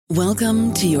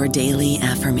Welcome to your daily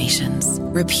affirmations.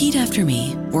 Repeat after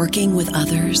me. Working with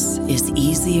others is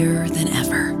easier than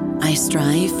ever. I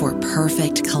strive for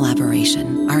perfect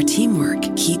collaboration. Our teamwork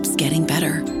keeps getting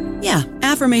better. Yeah,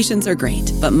 affirmations are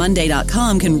great, but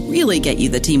Monday.com can really get you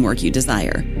the teamwork you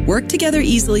desire. Work together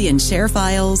easily and share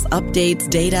files, updates,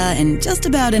 data, and just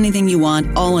about anything you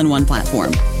want all in one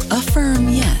platform. Affirm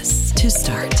yes to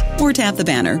start, or tap the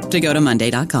banner to go to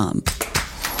Monday.com.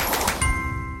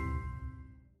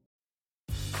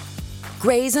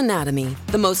 Grey's Anatomy,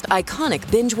 the most iconic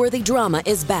binge-worthy drama,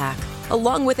 is back,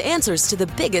 along with answers to the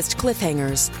biggest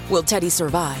cliffhangers. Will Teddy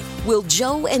survive? Will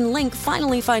Joe and Link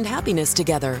finally find happiness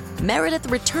together? Meredith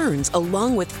returns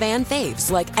along with fan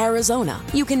faves like Arizona.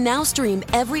 You can now stream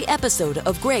every episode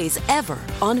of Grey's ever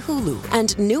on Hulu,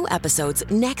 and new episodes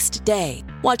next day.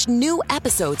 Watch new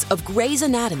episodes of Grey's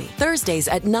Anatomy Thursdays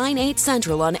at 9/8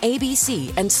 Central on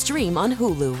ABC and stream on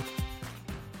Hulu.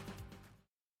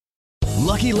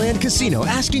 Lucky Land Casino,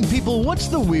 asking people, what's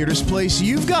the weirdest place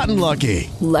you've gotten lucky?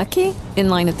 Lucky? In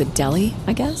line at the deli,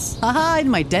 I guess? Aha, in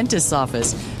my dentist's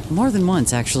office. More than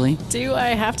once, actually. Do I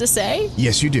have to say?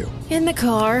 Yes, you do. In the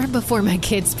car before my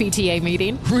kids' PTA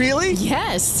meeting. Really?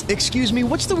 Yes. Excuse me,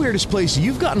 what's the weirdest place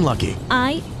you've gotten lucky?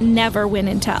 I never win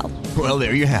and tell. Well,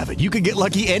 there you have it. You can get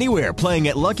lucky anywhere, playing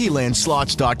at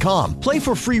LuckyLandSlots.com. Play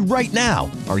for free right now.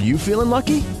 Are you feeling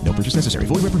lucky? No purchase necessary.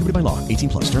 Void where prohibited by law. 18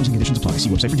 plus. Terms and conditions apply. See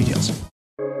website for details.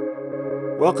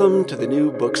 Welcome to the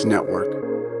New Books Network.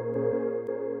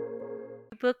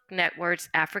 Book Network's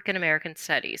African American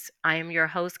Studies. I am your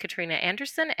host, Katrina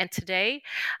Anderson, and today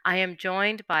I am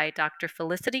joined by Dr.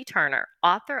 Felicity Turner,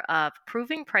 author of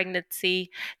Proving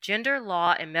Pregnancy, Gender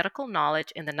Law and Medical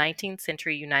Knowledge in the 19th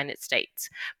Century United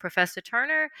States. Professor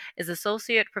Turner is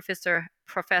Associate Professor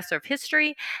of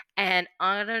History and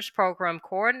Honors Program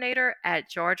Coordinator at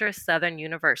Georgia Southern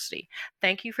University.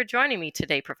 Thank you for joining me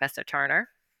today, Professor Turner.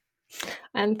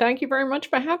 And thank you very much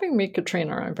for having me,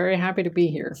 Katrina. I'm very happy to be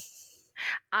here.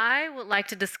 I would like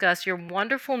to discuss your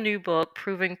wonderful new book,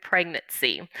 Proving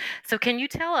Pregnancy. So can you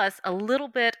tell us a little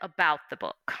bit about the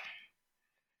book?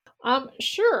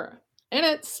 Sure. In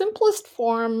its simplest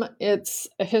form, it's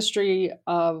a history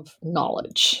of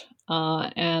knowledge.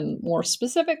 And more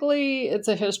specifically, it's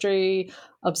a history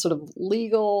of sort of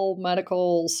legal,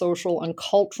 medical, social, and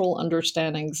cultural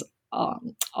understandings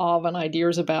of and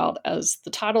ideas about, as the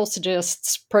title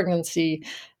suggests, pregnancy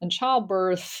and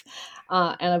childbirth,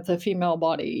 and of the female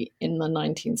body in the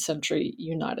 19th century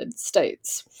United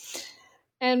States.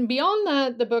 And beyond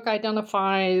that, the book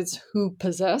identifies who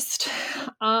possessed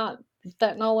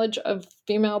that knowledge of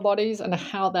female bodies and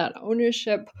how that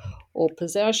ownership or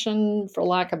possession, for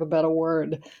lack of a better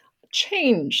word,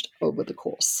 changed over the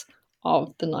course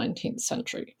of the 19th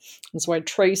century. And so I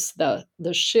trace the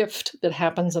shift that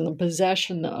happens in the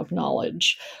possession of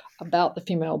knowledge about the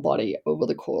female body over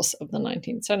the course of the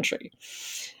 19th century.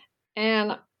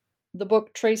 And the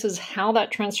book traces how that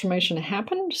transformation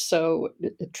happened. So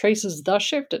it traces the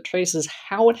shift, it traces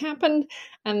how it happened,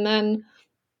 and then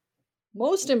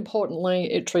most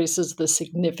importantly, it traces the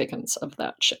significance of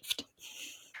that shift.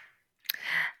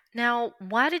 Now,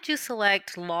 why did you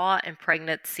select law and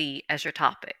pregnancy as your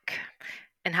topic?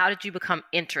 And how did you become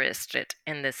interested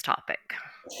in this topic?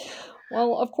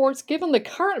 Well, of course, given the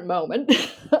current moment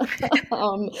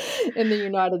in the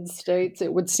United States,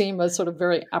 it would seem a sort of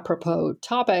very apropos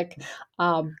topic.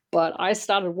 But I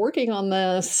started working on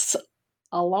this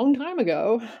a long time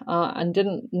ago and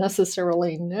didn't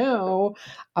necessarily know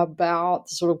about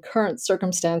the sort of current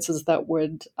circumstances that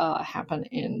would happen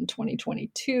in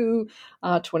 2022,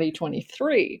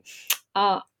 2023.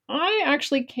 I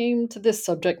actually came to this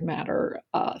subject matter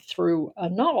through a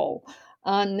novel,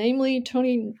 namely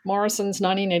Toni Morrison's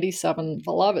 1987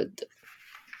 Beloved.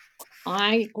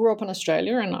 I grew up in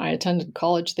Australia and I attended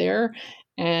college there.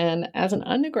 And as an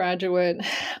undergraduate,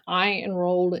 I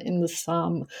enrolled in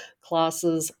some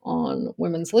classes on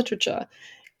women's literature.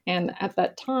 And at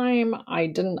that time, I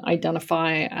didn't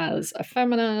identify as a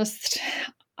feminist.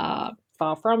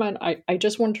 Far from it. I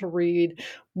just wanted to read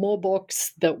more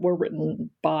books that were written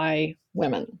by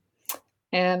women.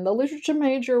 And the literature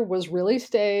major was really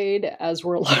staid, as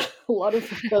were a lot of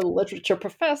the literature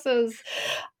professors.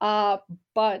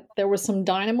 But there were some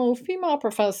dynamo female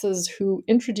professors who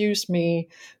introduced me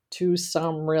to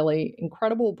some really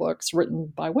incredible books written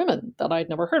by women that I'd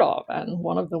never heard of. And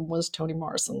one of them was Toni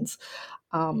Morrison's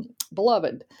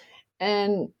Beloved.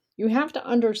 And you have to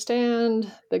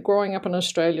understand that growing up in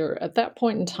Australia at that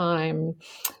point in time,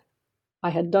 I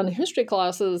had done history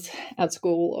classes at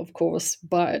school, of course,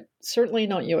 but certainly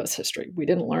not U.S. history. We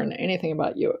didn't learn anything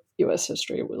about U.S.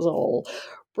 history. It was all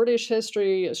British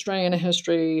history, Australian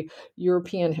history,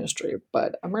 European history,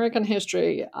 but American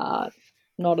history,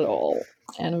 not at all.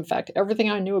 And in fact, everything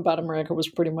I knew about America was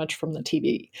pretty much from the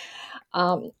TV.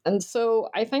 And so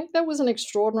I think there was an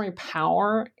extraordinary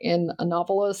power in a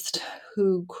novelist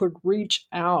who could reach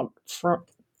out from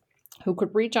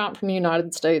the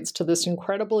United States to this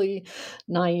incredibly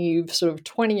naive sort of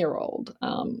 20-year-old.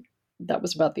 That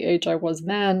was about the age I was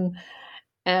then,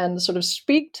 and sort of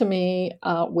speak to me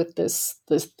with this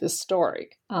story,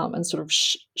 and sort of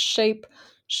shape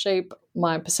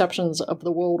my perceptions of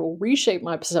the world, or reshape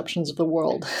my perceptions of the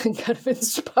world, and kind of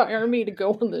inspire me to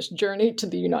go on this journey to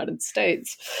the United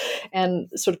States and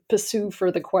sort of pursue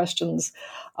further questions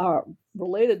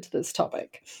related to this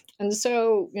topic. And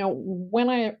so, when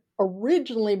I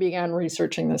originally began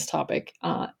researching this topic,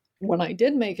 when I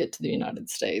did make it to the United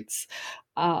States,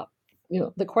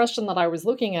 the question that I was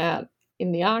looking at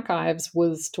in the archives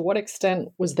was, to what extent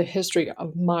was the history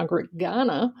of Margaret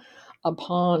Garner,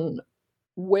 upon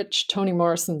which Toni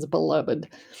Morrison's Beloved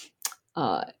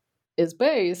is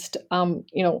based,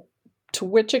 to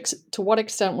what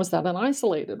extent was that an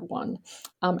isolated one?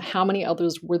 How many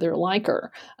others were there like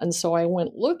her? And so I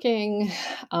went looking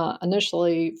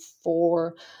initially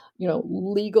for,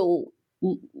 legal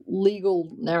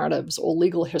narratives or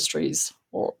legal histories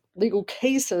or legal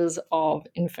cases of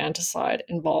infanticide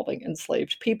involving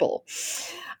enslaved people.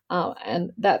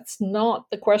 And that's not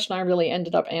the question I really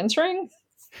ended up answering,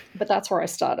 but that's where I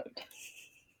started.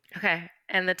 Okay.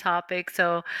 And the topic,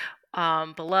 so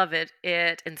Beloved,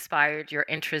 it inspired your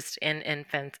interest in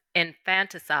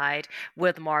infanticide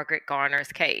with Margaret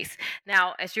Garner's case.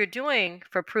 Now, as you're doing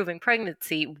for Proving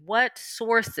Pregnancy, what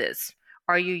sources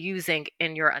are you using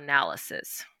in your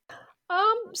analysis?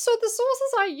 So the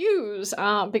sources I use,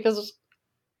 because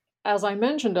as I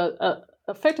mentioned,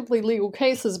 effectively legal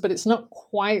cases, but it's not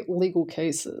quite legal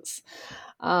cases.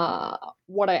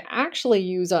 What I actually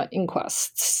use are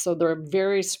inquests. So they're a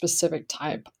very specific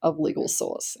type of legal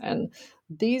source. And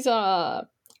these are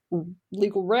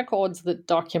legal records that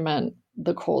document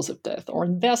the cause of death or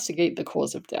investigate the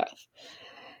cause of death.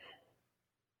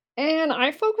 And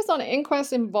I focus on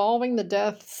inquests involving the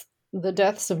deaths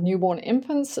of newborn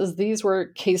infants, as these were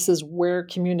cases where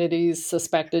communities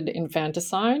suspected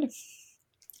infanticide.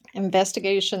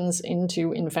 Investigations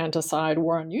into infanticide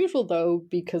were unusual, though,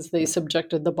 because they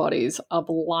subjected the bodies of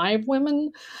live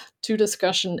women to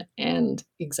discussion and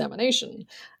examination.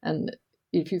 And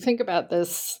if you think about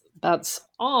this, that's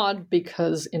odd,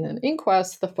 because in an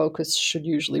inquest, the focus should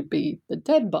usually be the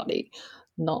dead body,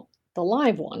 not the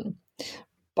live one.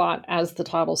 But as the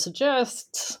title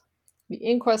suggests, the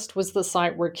inquest was the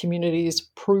site where communities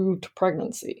proved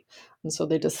pregnancy. And so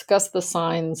they discussed the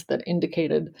signs that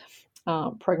indicated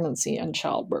pregnancy and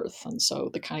childbirth. And so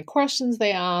the kind of questions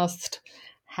they asked: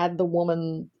 had the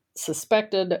woman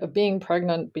suspected of being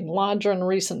pregnant been larger in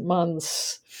recent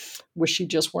months? Was she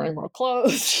just wearing more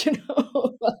clothes?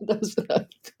 Those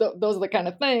are the kind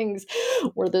of things.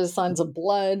 Were there signs of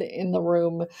blood in the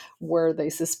room where they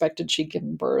suspected she'd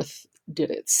given birth?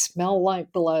 Did it smell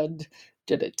like blood?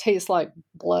 Did it taste like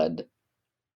blood?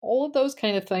 All of those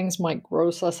kind of things might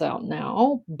gross us out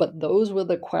now, but those were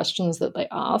the questions that they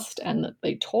asked and that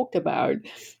they talked about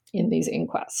in these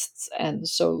inquests. And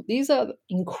so these are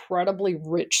incredibly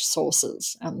rich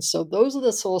sources. And so those are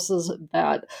the sources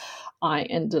that I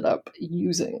ended up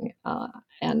using.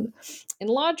 And in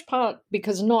large part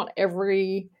because not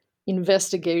every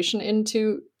investigation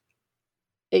into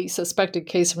a suspected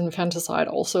case of infanticide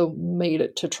also made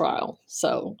it to trial.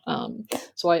 So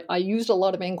I used a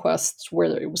lot of inquests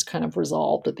where it was kind of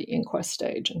resolved at the inquest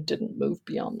stage and didn't move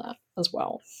beyond that as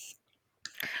well.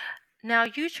 Now,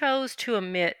 you chose to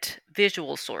omit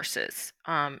visual sources,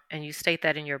 and you state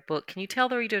that in your book. Can you tell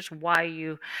the readers why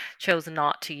you chose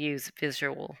not to use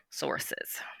visual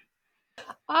sources?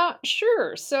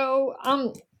 Sure. So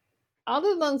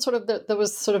other than there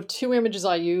was sort of two images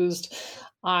I used,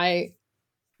 I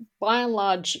by and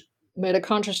large made a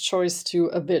conscious choice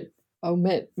to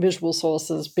omit visual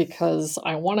sources because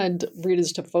I wanted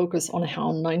readers to focus on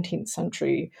how 19th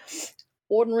century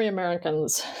ordinary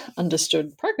Americans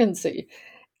understood pregnancy.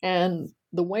 And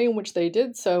the way in which they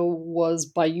did so was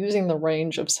by using the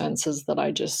range of senses that I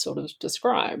just sort of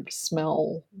described: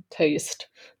 smell, taste,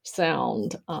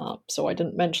 sound. So I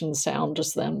didn't mention sound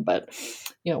just then, but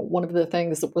one of the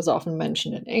things that was often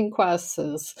mentioned in inquests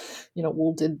is,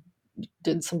 well,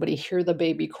 did somebody hear the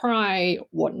baby cry?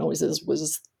 What noises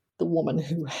was the woman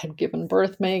who had given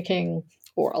birth making,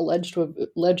 or alleged to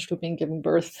have been given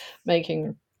birth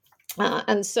making?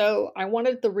 And so I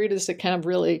wanted the readers to kind of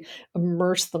really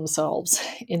immerse themselves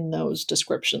in those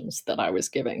descriptions that I was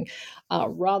giving,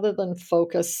 rather than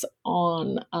focus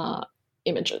on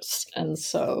images. And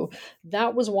so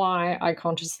that was why I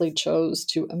consciously chose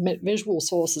to omit visual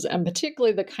sources, and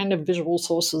particularly the kind of visual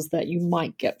sources that you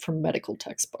might get from medical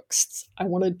textbooks. I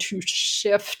wanted to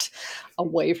shift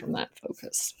away from that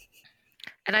focus.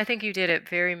 And I think you did it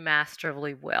very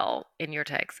masterfully well in your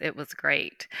text. It was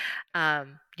great.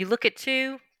 You look at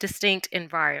two distinct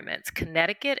environments,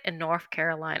 Connecticut and North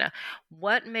Carolina.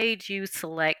 What made you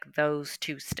select those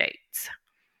two states?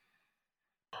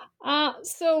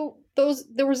 So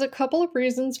there was a couple of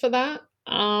reasons for that.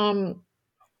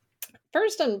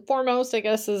 First and foremost, I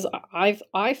guess, is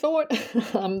I thought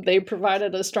they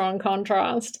provided a strong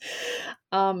contrast.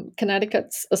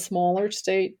 Connecticut's a smaller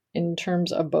state in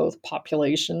terms of both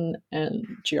population and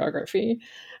geography,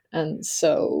 and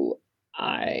so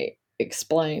I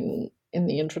explain this in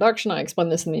the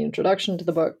introduction to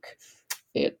the book.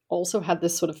 It also had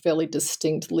this sort of fairly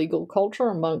distinct legal culture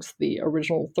amongst the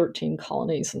original 13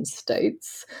 colonies and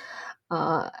states.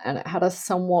 And it had a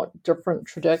somewhat different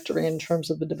trajectory in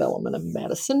terms of the development of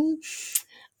medicine.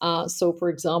 So, for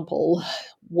example,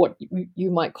 what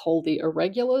you might call the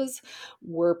irregulars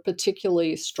were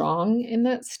particularly strong in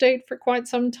that state for quite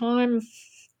some time.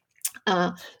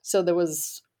 So there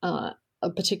was a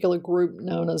particular group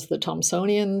known as the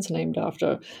Thomsonians, named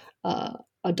after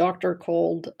a doctor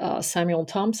called Samuel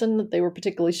Thomson. They were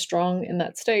particularly strong in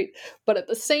that state. But at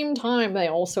the same time, they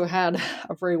also had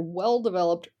a very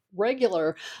well-developed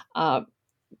regular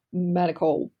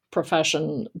medical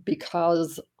profession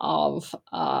because of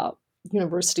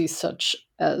universities such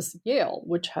as Yale,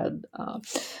 which had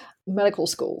medical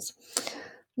schools.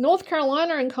 North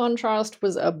Carolina, in contrast,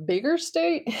 was a bigger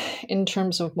state in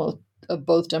terms of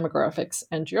both demographics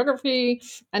and geography,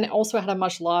 and it also had a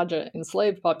much larger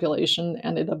enslaved population,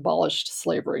 and it abolished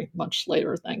slavery much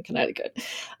later than Connecticut.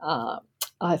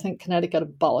 I think Connecticut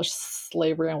abolished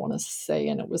slavery, I want to say,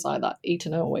 and it was either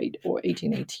 1808 or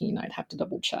 1818. I'd have to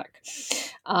double check.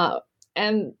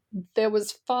 And there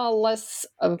was far less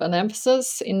of an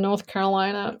emphasis in North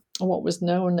Carolina on what was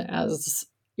known as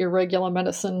irregular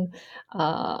medicine.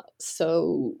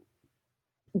 So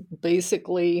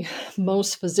basically,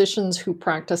 most physicians who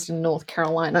practiced in North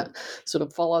Carolina sort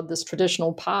of followed this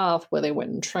traditional path where they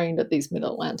went and trained at these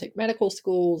mid-Atlantic medical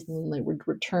schools, and then they would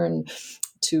return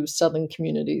to southern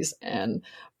communities and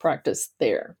practice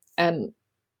there. And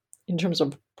in terms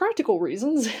of practical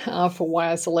reasons for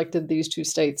why I selected these two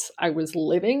states, I was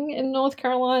living in North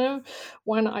Carolina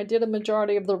when I did a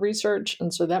majority of the research,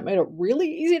 and so that made it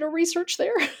really easy to research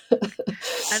there.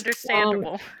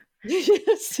 Understandable.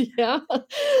 Yes, yeah.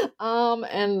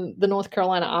 And the North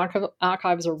Carolina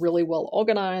archives are really well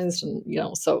organized, and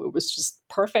so it was just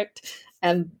perfect.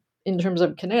 And in terms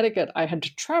of Connecticut, I had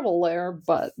to travel there,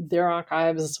 but their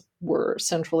archives were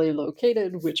centrally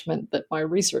located, which meant that my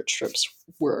research trips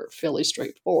were fairly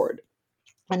straightforward.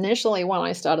 Initially, when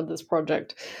I started this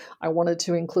project, I wanted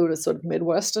to include a sort of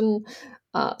Midwestern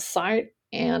site,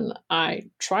 and I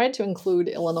tried to include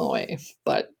Illinois,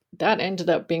 but that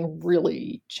ended up being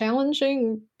really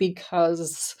challenging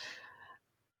because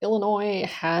Illinois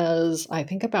has, I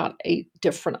think, about 8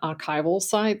 different archival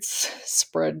sites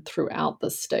spread throughout the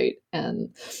state,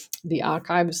 and the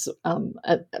archives,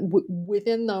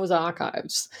 within those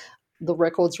archives, the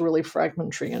records are really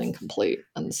fragmentary and incomplete,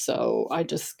 and so I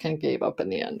just kind of gave up in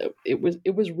the end. It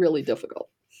was really difficult.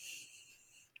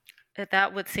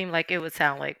 That would seem like it would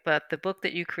sound like, but the book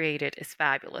that you created is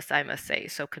fabulous, I must say.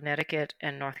 So Connecticut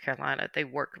and North Carolina, they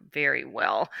work very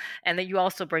well. And then you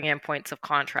also bring in points of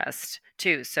contrast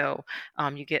too. So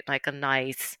you get like a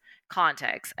nice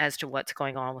context as to what's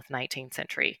going on with 19th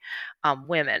century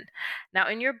women. Now,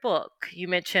 in your book, you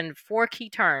mentioned 4 key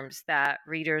terms that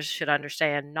readers should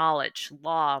understand: knowledge,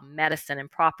 law, medicine, and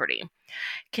property.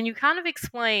 Can you kind of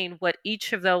explain what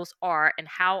each of those are and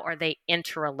how are they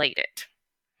interrelated?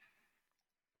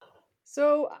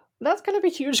 So that's kind of a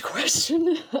huge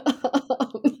question.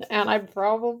 And I'd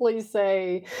probably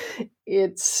say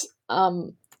it's,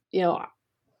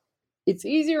 it's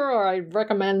easier, or I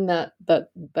recommend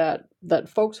that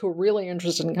folks who are really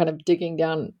interested in kind of digging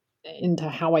down into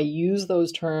how I use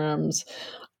those terms,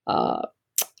 go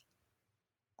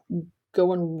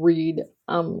and read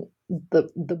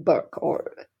the book,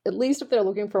 or at least if they're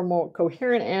looking for a more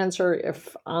coherent answer,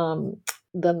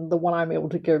 than the one I'm able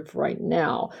to give right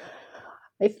now.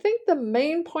 I think the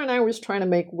main point I was trying to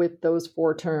make with those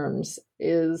 4 terms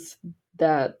is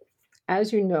that,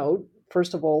 as you note,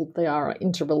 first of all, they are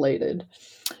interrelated.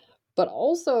 But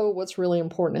also what's really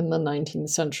important in the 19th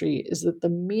century is that the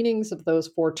meanings of those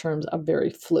 4 terms are very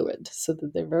fluid, so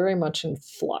that they're very much in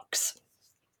flux.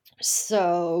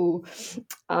 So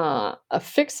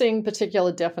affixing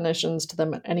particular definitions to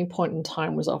them at any point in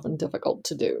time was often difficult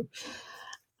to do.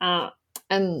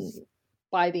 And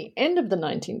by the end of the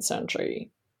 19th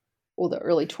century, or the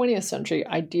early 20th century,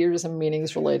 ideas and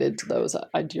meanings related to those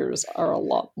ideas are a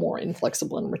lot more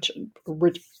inflexible and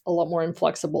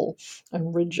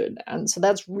rigid. And so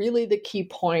that's really the key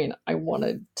point I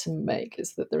wanted to make,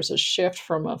 is that there's a shift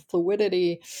from a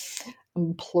fluidity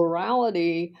and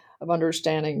plurality of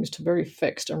understandings to very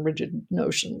fixed and rigid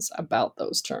notions about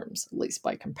those terms, at least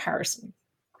by comparison.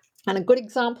 And a good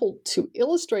example to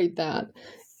illustrate that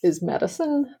is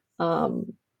medicine.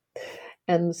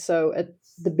 And so at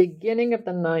the beginning of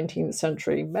the 19th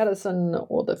century, medicine,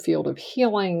 or the field of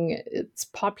healing, it's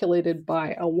populated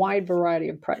by a wide variety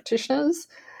of practitioners.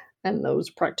 And those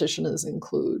practitioners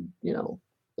include,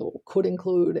 could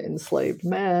include enslaved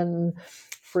men,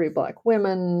 free Black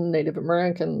women, Native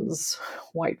Americans,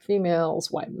 white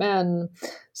females, white men.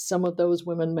 Some of those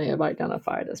women may have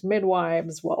identified as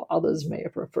midwives, while others may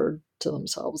have referred to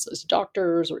themselves as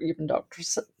doctors or even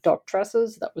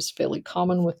doctresses. That was fairly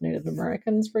common with Native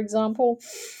Americans, for example.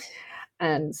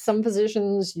 And some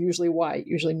physicians, usually white,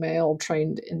 usually male,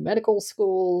 trained in medical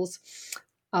schools,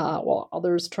 while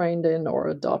others trained in or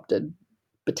adopted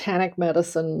botanic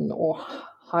medicine or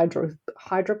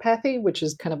hydropathy, which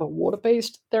is kind of a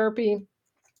water-based therapy.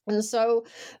 And so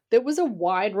there was a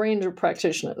wide range of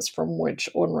practitioners from which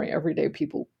ordinary everyday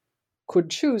people could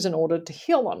choose in order to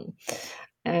heal them.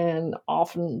 And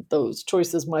often those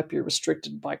choices might be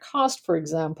restricted by cost, for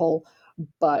example,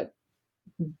 but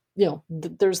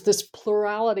there's this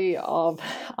plurality of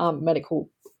medical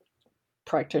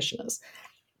practitioners.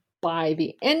 By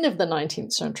the end of the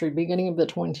 19th century, beginning of the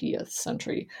 20th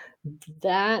century,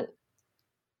 that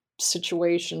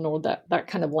situation or that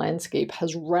kind of landscape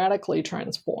has radically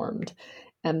transformed,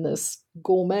 and this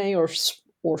gourmet or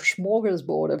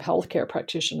smorgasbord of healthcare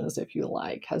practitioners, if you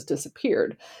like, has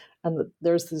disappeared, and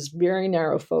there's this very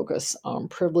narrow focus on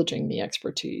privileging the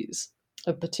expertise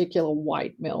of particular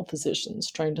white male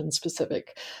physicians trained in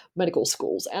specific medical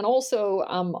schools, and also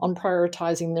on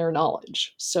prioritizing their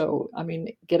knowledge. So,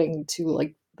 getting to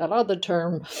like that other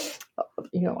term,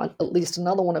 at least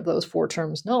another one of those 4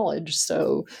 terms, knowledge.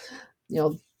 So,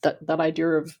 that idea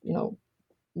of,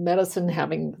 medicine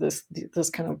having this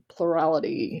kind of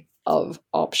plurality of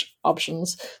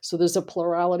options. So there's a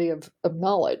plurality of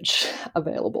knowledge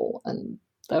available, and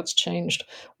that's changed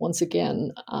once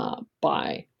again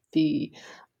by the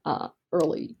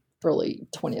early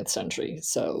 20th century.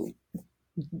 So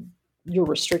you're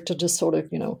restricted to sort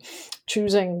of,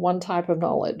 choosing one type of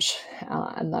knowledge,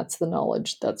 and that's the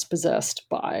knowledge that's possessed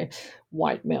by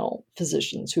white male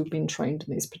physicians who've been trained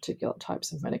in these particular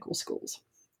types of medical schools.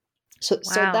 So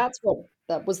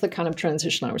that was the kind of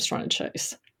transition I was trying to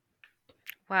chase.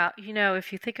 Wow.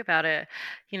 If you think about it,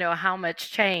 how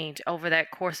much change over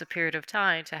that course of period of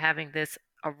time to having this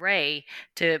array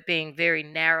to being very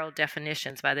narrow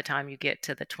definitions by the time you get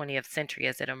to the 20th century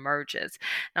as it emerges.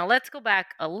 Now let's go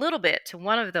back a little bit to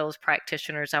one of those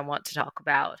practitioners I want to talk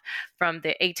about from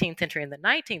the 18th century and the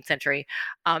 19th century,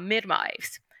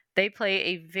 midwives. They play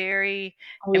a very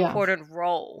important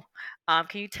role.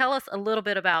 Can you tell us a little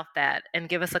bit about that and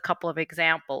give us a couple of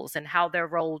examples and how their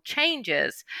role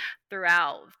changes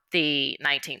throughout the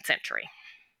 19th century?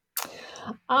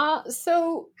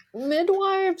 So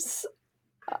midwives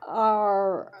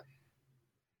are,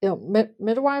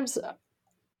 midwives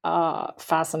are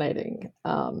fascinating.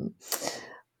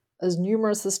 As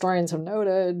numerous historians have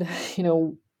noted,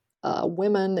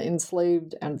 women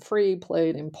enslaved and free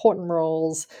played important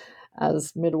roles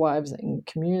as midwives in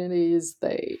communities.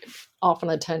 They often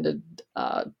attended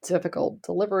difficult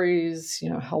deliveries,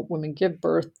 helped women give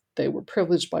birth. They were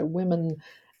privileged by women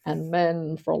and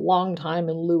men for a long time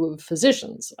in lieu of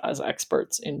physicians as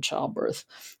experts in childbirth,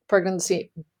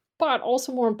 pregnancy, but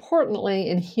also more importantly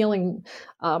in healing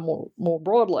more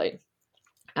broadly.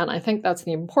 And I think that's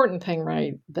the important thing,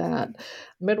 right? That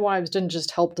midwives didn't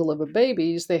just help deliver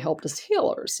babies, they helped as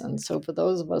healers. And so for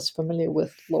those of us familiar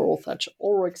with Laurel Thatcher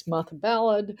Ulrich's Martha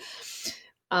Ballard,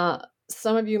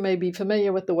 some of you may be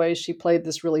familiar with the way she played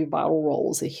this really vital role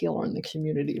as a healer in the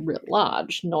community writ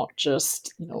large, not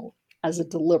just, as a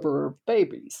deliverer of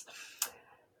babies.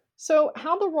 So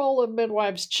how the role of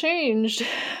midwives changed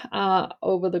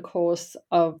over the course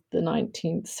of the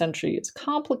 19th century is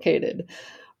complicated.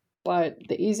 But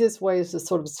the easiest way is to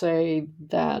sort of say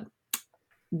that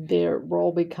their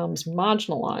role becomes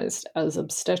marginalized as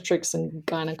obstetrics and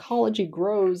gynecology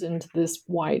grows into this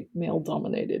white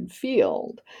male-dominated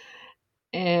field.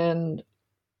 And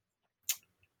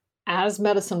as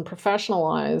medicine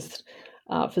professionalized,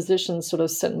 physicians sort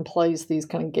of set in place these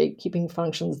kind of gatekeeping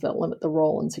functions that limit the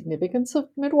role and significance of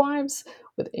midwives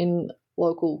within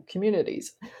local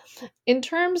communities. In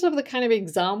terms of the kind of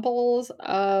examples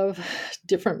of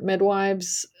different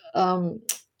midwives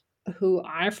who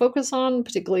I focus on,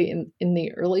 particularly in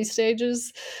the early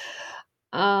stages,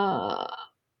 one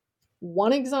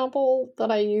example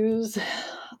that I use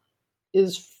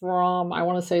is from, I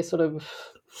want to say, sort of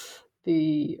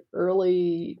the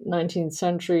early 19th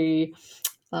century,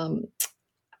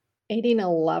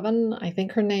 1811. I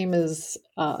think her name is,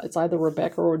 it's either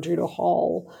Rebecca or Judah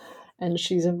Hall, and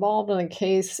she's involved in a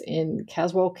case in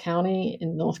Caswell County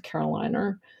in North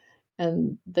Carolina,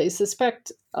 and they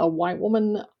suspect a white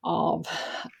woman of,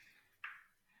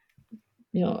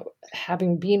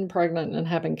 having been pregnant and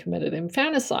having committed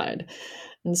infanticide.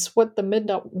 And so what the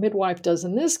midwife does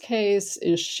in this case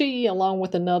is she, along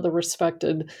with another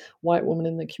respected white woman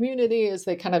in the community, as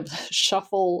they kind of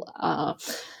shuffle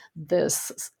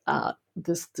this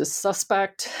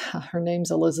suspect, her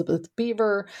name's Elizabeth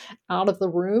Beaver, out of the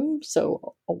room,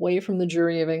 so away from the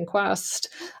jury of inquest,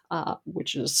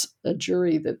 which is a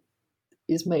jury that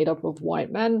is made up of white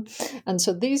men. And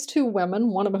so these two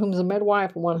women, one of whom is a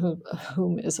midwife, and one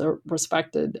whom is a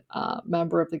respected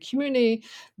member of the community,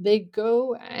 they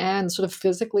go and sort of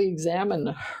physically examine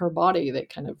her body. They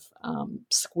kind of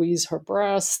squeeze her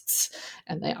breasts,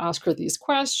 and they ask her these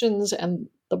questions. And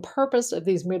the purpose of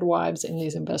these midwives in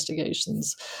these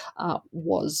investigations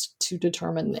was to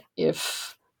determine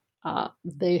if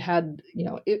they had,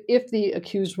 if the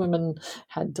accused women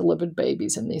had delivered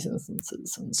babies in these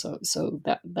instances. And so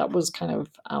that was kind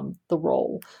of the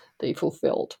role they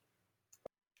fulfilled.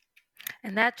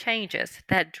 And that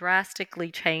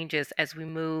drastically changes as we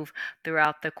move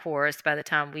throughout the course. By the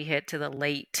time we hit to the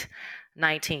late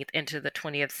 19th into the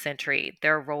 20th century,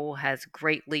 their role has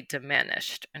greatly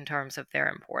diminished in terms of their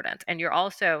importance. And you're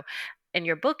also, in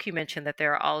your book, you mentioned that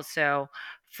there are also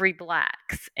free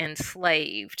Blacks,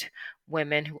 enslaved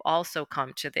women who also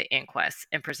come to the inquest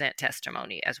and present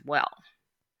testimony as well.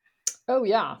 Oh,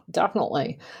 yeah,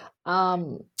 definitely.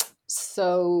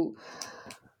 So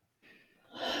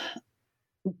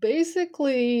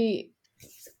basically,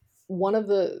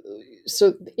 the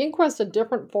inquests are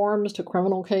different forms to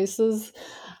criminal cases.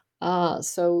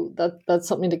 So that's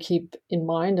something to keep in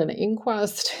mind. An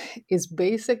inquest is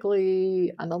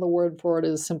basically, another word for it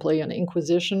is simply an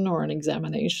inquisition or an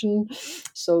examination.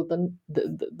 So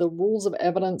the rules of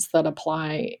evidence that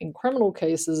apply in criminal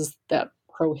cases that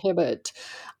prohibit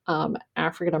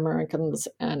African Americans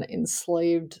and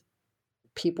enslaved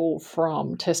people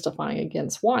from testifying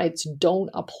against whites don't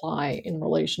apply in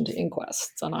relation to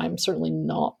inquests. And I'm certainly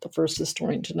not the first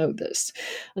historian to know this.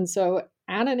 And so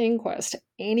at an inquest,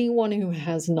 anyone who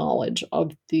has knowledge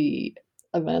of the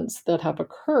events that have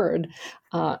occurred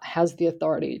has the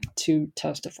authority to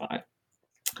testify.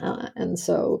 And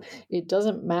so it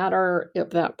doesn't matter if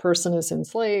that person is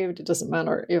enslaved. It doesn't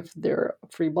matter if they're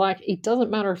free Black. It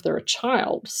doesn't matter if they're a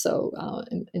child. So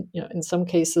in some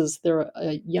cases, there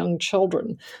are young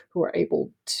children who are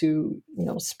able to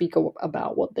speak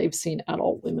about what they've seen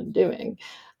adult women doing.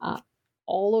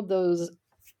 All of those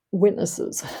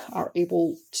witnesses are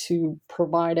able to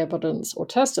provide evidence or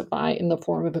testify in the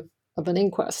form of an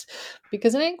inquest,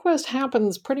 because an inquest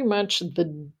happens pretty much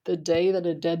the day that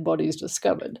a dead body is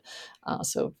discovered.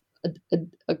 So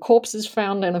a corpse is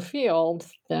found in a field,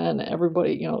 then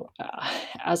everybody,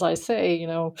 as I say,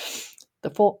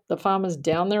 the farmers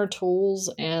down their tools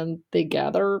and they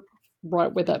gather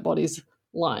right where that body's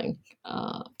lying,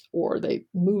 or they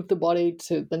move the body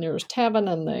to the nearest tavern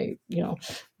and they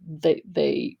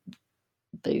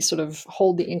sort of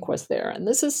hold the inquest there. And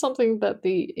this is something that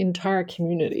the entire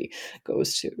community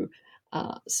goes to.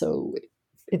 So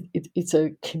it's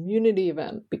a community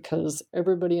event because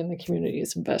everybody in the community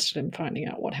is invested in finding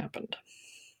out what happened.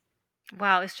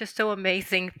 Wow, it's just so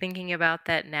amazing thinking about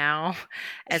that now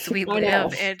as we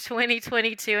live in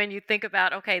 2022 and you think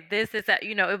about, okay, this is that,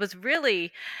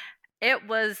 it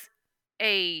was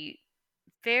a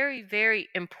very, very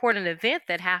important event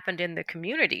that happened in the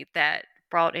community that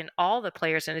brought in all the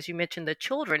players. And as you mentioned, the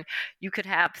children, you could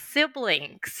have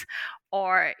siblings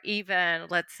or even,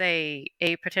 let's say,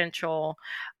 a potential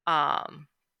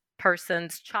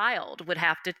person's child would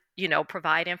have to,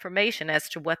 provide information as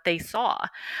to what they saw.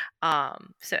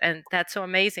 And that's so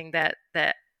amazing that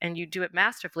and you do it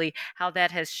masterfully, how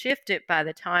that has shifted by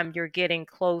the time you're getting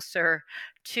closer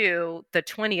to the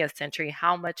 20th century,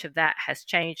 how much of that has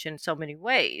changed in so many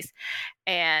ways.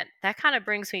 And that kind of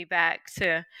brings me back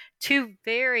to two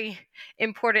very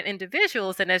important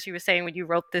individuals. And as you were saying, when you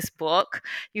wrote this book,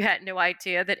 you had no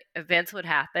idea that events would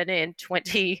happen in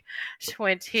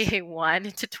 2021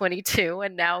 into 22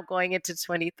 and now going into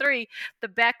 23, the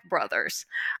Beck brothers.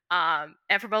 And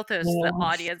for both of us, the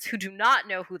audience who do not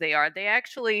know who they are,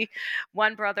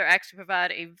 one brother actually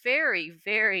provided a very,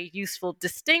 very useful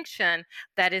distinction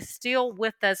that is still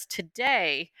with us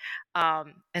today,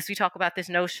 as we talk about this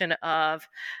notion of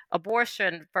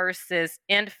abortion versus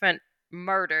infant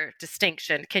murder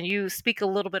distinction. Can you speak a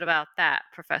little bit about that,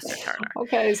 Professor Turner?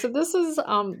 Okay, so this is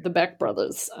the Beck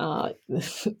brothers.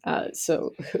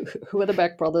 So who are the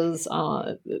Beck brothers?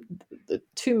 The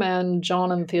two men,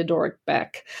 John and Theodoric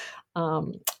Beck.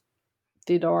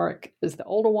 Theodoric is the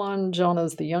older one, John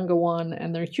is the younger one,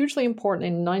 and they're hugely important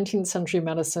in 19th century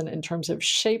medicine in terms of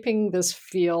shaping this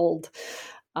field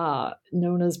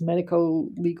known as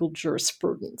medico-legal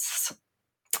jurisprudence.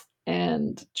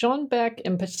 And John Beck,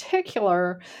 in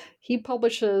particular, he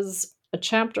publishes a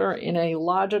chapter in a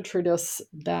larger treatise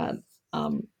that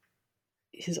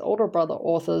his older brother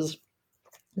authors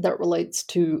that relates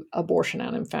to abortion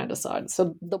and infanticide.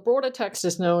 So the broader text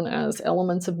is known as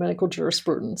Elements of Medical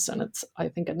Jurisprudence, and it's, I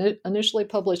think, initially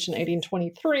published in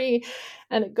 1823,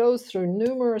 and it goes through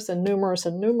numerous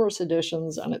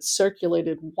editions, and it's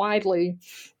circulated widely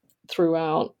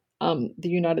throughout the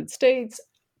United States.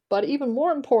 But even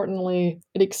more importantly,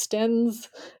 it extends,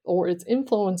 or its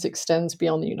influence extends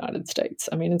beyond the United States.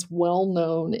 I mean, it's well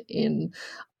known in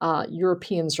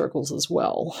European circles as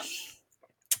well.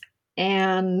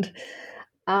 And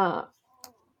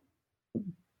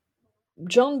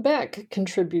John Beck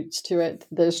contributes to it,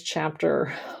 this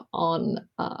chapter on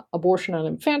abortion and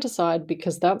infanticide,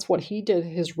 because that's what he did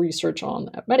his research on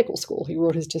at medical school. He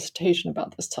wrote his dissertation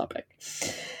about this topic.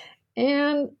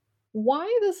 And why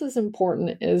this is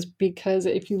important is because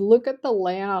if you look at the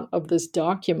layout of this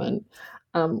document,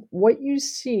 what you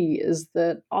see is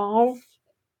that of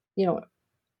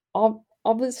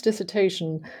this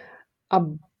dissertation,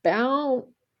 about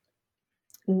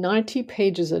 90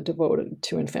 pages are devoted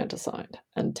to infanticide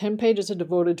and 10 pages are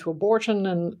devoted to abortion.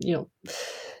 And,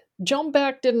 John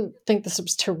Beck didn't think this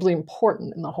was terribly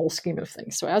important in the whole scheme of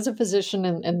things. So as a physician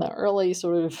in the early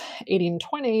sort of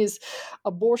 1820s,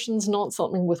 abortion's not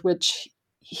something with which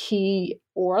he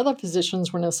or other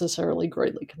physicians were necessarily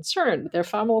greatly concerned. They're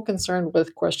far more concerned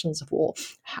with questions of, well,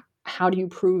 how do you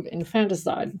prove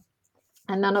infanticide?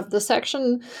 And then of the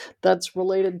section that's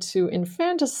related to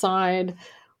infanticide,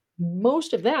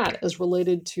 most of that is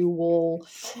related to, well,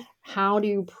 how do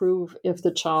you prove if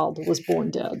the child was born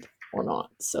dead or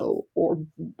not?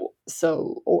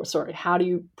 How do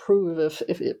you prove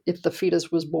if the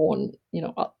fetus was born,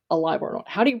 alive or not?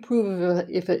 How do you prove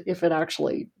if it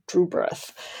actually drew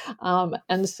breath?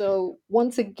 And so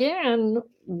once again,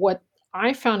 what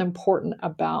I found important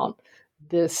about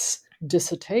this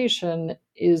dissertation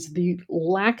is the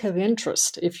lack of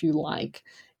interest, if you like,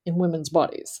 in women's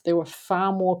bodies. They were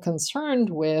far more concerned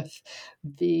with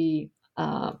the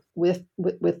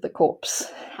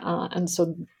corpse, and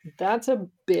so that's a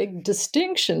big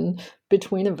distinction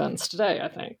between events today, I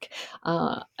think.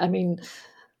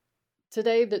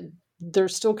 Today that they're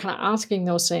still kind of asking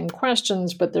those same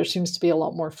questions, but there seems to be a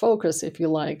lot more focus, if you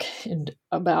like,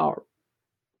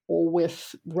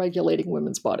 with regulating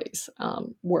women's bodies,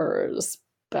 whereas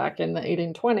back in the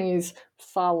 1820s,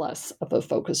 far less of a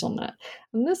focus on that.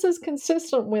 And this is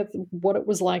consistent with what it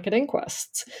was like at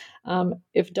inquests.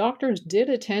 If doctors did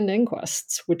attend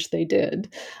inquests, which they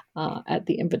did at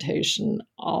the invitation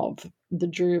of the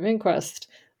jury of inquest,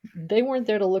 they weren't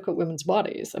there to look at women's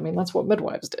bodies. I mean, that's what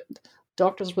midwives did.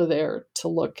 Doctors were there to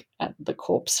look at the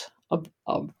corpse of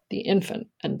the infant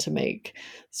and to make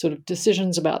sort of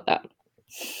decisions about that.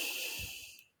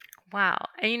 Wow.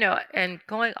 And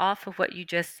going off of what you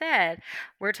just said,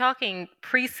 we're talking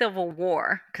pre-Civil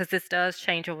War, because this does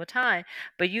change over time,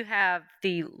 but you have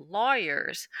the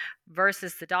lawyers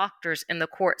versus the doctors in the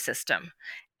court system.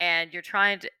 And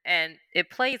and it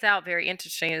plays out very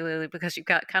interestingly because you've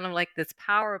got kind of like this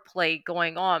power play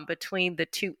going on between the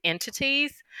two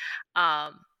entities,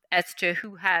 as to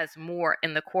who has more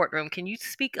in the courtroom. Can you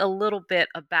speak a little bit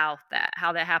about that,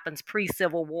 how that happens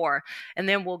pre-Civil War? And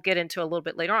then we'll get into a little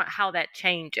bit later on how that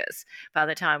changes by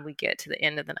the time we get to the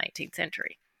end of the 19th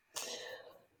century.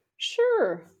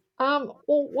 Sure. Well,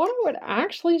 what I would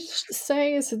actually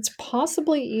say is it's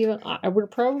possibly even, I would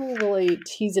probably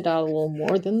tease it out a little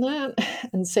more than that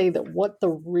and say that what the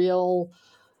real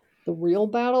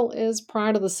battle is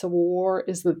prior to the Civil War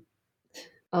is that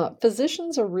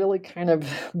physicians are really kind of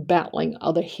battling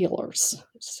other healers.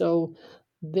 So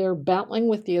they're battling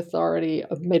with the authority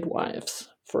of midwives,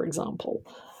 for example.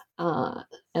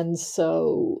 And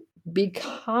so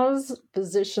because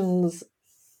physicians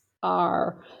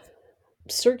are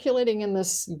circulating in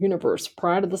this universe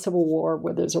prior to the Civil War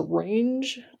where there's a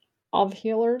range of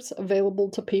healers available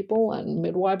to people and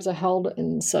midwives are held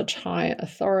in such high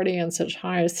authority and such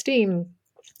high esteem,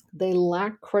 they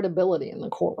lack credibility in the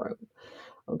courtroom.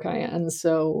 Okay, and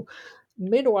so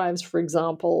midwives, for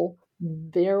example,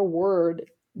 their word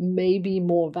may be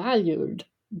more valued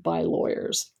by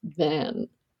lawyers than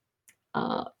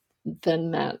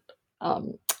that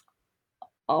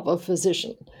of a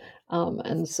physician.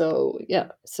 And so,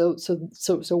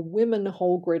 so women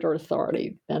hold greater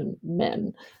authority than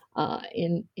men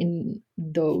in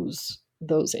those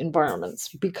environments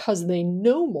because they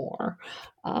know more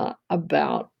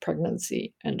about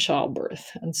pregnancy and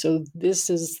childbirth. And so this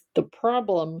is the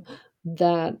problem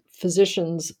that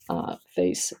physicians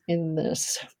face in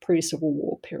this pre-Civil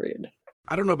War period.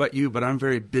 I don't know about you, but I'm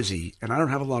very busy and I don't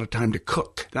have a lot of time to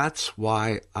cook. That's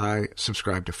why I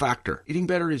subscribe to Factor. Eating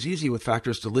better is easy with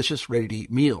Factor's delicious,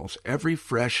 ready-to-eat meals. Every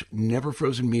fresh, never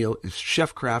frozen meal is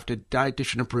chef-crafted,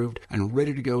 dietitian approved, and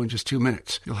ready to go in just 2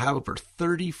 minutes. You'll have over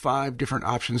 35 different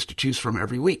options to choose from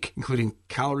every week, including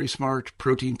Calorie Smart,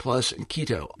 Protein Plus, and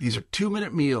Keto. These are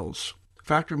 2-minute meals.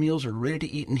 Factor meals are ready to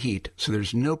eat and heat, so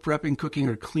there's no prepping, cooking,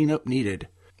 or cleanup needed.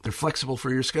 They're flexible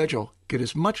for your schedule. Get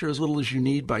as much or as little as you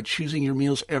need by choosing your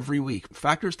meals every week.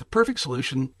 Factor is the perfect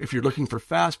solution if you're looking for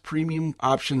fast, premium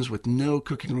options with no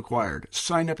cooking required.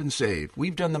 Sign up and save.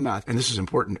 We've done the math, and this is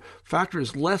important. Factor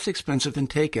is less expensive than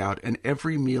takeout, and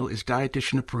every meal is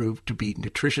dietitian approved to be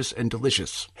nutritious and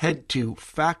delicious. Head to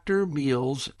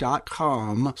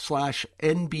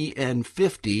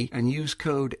factormeals.com/NBN50 and use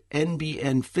code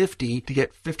NBN50 to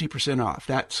get 50% off.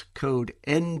 That's code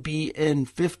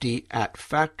NBN50 at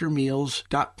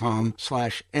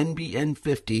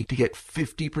factormeals.com/NBN50 to get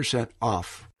 50%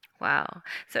 off. Wow.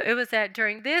 So it was that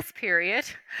during this period,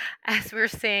 as we're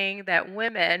seeing that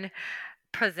women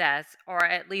possess, or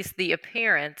at least the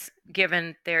appearance,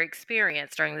 given their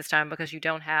experience during this time, because you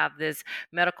don't have this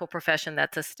medical profession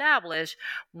that's established,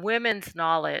 women's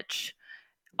knowledge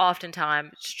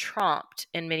oftentimes trumped,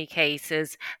 in many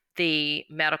cases, the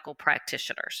medical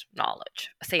practitioner's knowledge,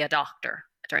 say a doctor,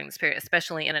 during this period,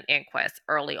 especially in an inquest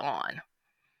early on.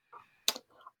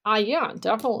 Yeah,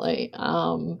 definitely.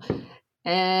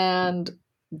 And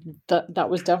that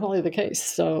was definitely the case.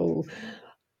 So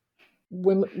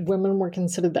women were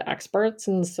considered the experts,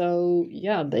 and so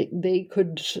they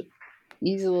could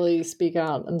easily speak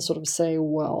out and sort of say,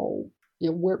 well,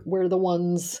 we're the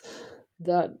ones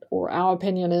that, or our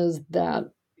opinion is that,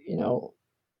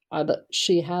 either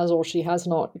she has or she has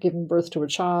not given birth to a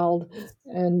child,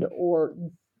 and or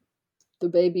the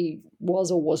baby was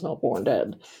or was not born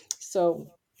dead. So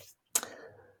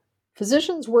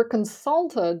physicians were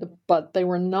consulted, but they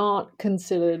were not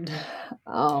considered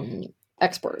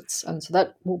experts, and so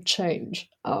that will change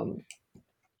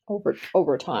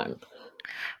over time.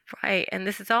 Right, and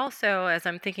this is also, as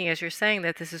I'm thinking, as you're saying,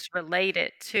 that this is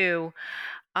related to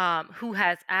who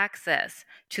has access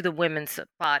to the women's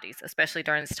bodies, especially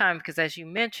during this time, because as you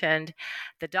mentioned,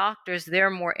 the doctors, they're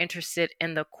more interested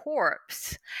in the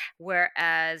corpse,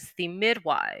 whereas the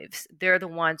midwives, they're the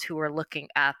ones who are looking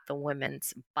at the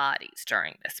women's bodies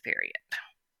during this period.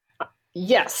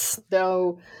 Yes,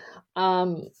 though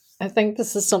I think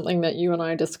this is something that you and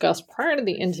I discussed prior to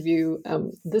the interview.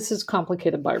 This is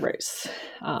complicated by race.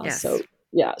 Yes. So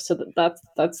that's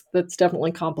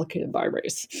definitely complicated by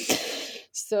race.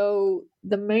 So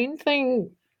the main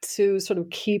thing to sort of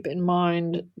keep in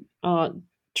mind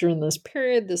during this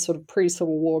period, this sort of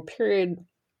pre-Civil War period,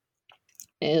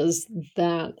 is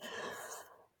that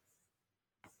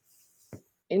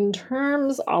in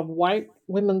terms of white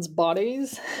women's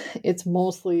bodies, it's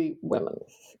mostly women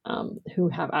who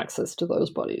have access to those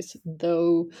bodies,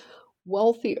 though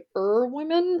wealthier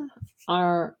women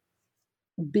are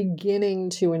beginning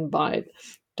to invite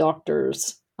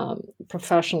doctors,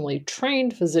 professionally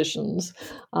trained physicians,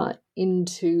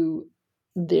 into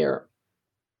their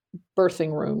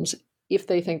birthing rooms if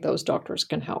they think those doctors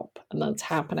can help. And that's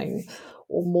happening,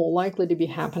 or more likely to be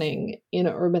happening, in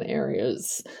urban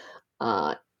areas,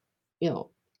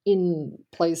 in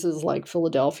places like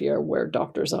Philadelphia where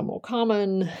doctors are more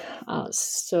common.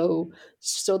 So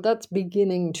that's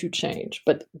beginning to change.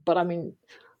 But I mean,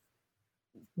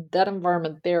 that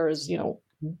environment there is,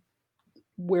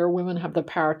 where women have the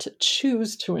power to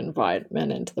choose to invite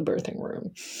men into the birthing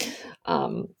room.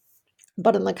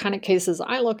 But in the kind of cases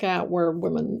I look at where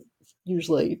women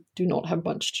usually do not have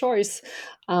much choice,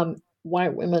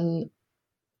 white women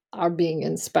are being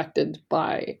inspected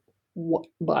by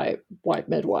white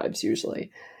midwives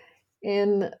usually.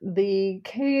 In the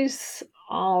case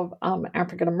of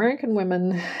African American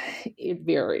women, it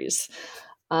varies.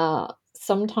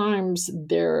 Sometimes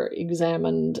they're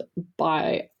examined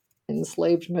by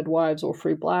enslaved midwives or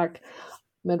free black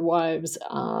midwives,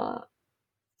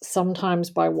 sometimes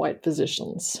by white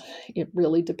physicians. It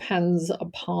really depends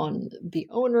upon the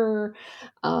owner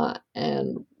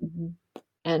and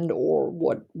or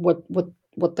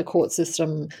what the court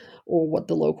system or what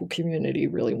the local community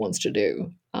really wants to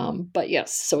do. But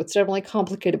yes, so it's definitely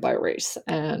complicated by race.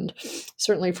 And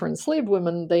certainly for enslaved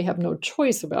women, they have no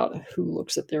choice about who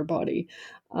looks at their body.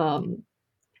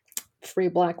 Free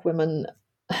black women,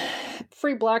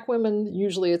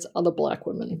 usually it's other black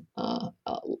women,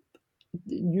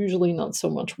 usually not so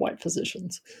much white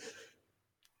physicians.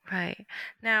 Right.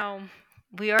 Now,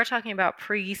 we are talking about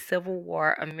pre-Civil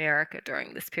War America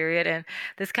during this period, and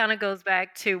this kind of goes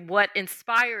back to what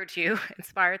inspired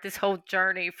this whole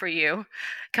journey for you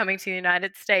coming to the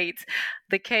United States.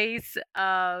 The case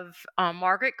of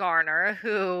Margaret Garner,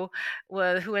 who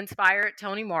inspired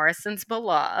Toni Morrison's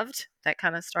Beloved. That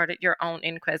kind of started your own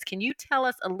inquest. Can you tell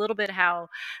us a little bit how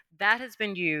that has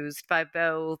been used by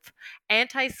both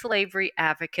anti-slavery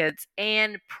advocates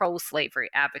and pro-slavery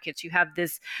advocates? You have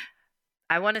this,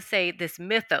 I want to say, this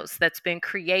mythos that's been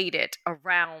created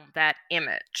around that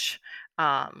image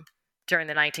during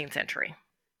the 19th century.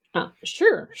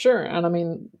 Sure. And I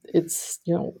mean, it's,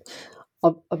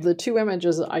 of the two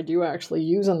images I do actually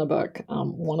use in the book,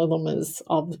 one of them is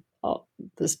of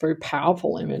this very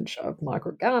powerful image of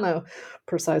Margaret Garner,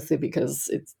 precisely because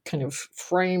it kind of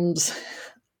frames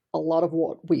a lot of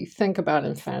what we think about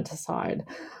infanticide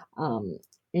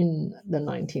in the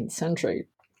 19th century.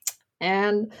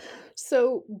 And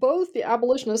so both the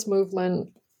abolitionist movement,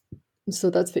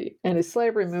 so that's the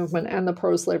anti-slavery movement, and the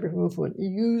pro-slavery movement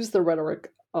use the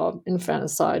rhetoric of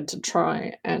infanticide to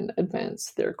try and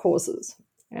advance their causes.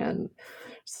 And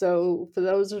so for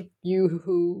those of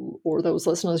you or those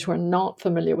listeners who are not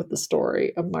familiar with the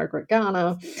story of Margaret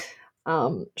Garner,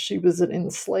 she was an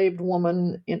enslaved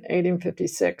woman in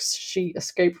 1856. She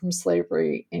escaped from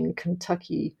slavery in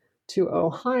Kentucky to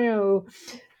Ohio,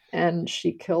 and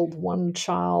she killed one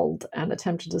child and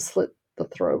attempted to slit the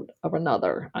throat of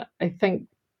another. I think,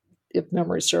 if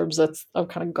memory serves, I've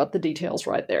kind of got the details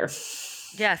right there.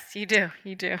 Yes, you do.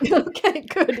 Okay,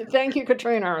 good. Thank you,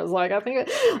 Katrina. I was like, I think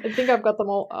I've got them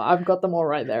all. I've got them all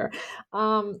right there.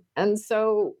 And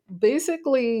so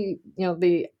basically,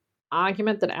 the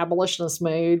argument that abolitionists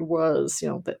made was,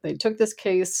 that they took this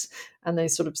case and they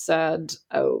sort of said,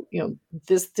 oh,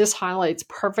 this highlights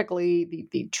perfectly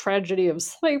the tragedy of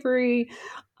slavery,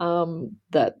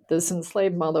 that this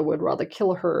enslaved mother would rather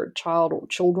kill her child or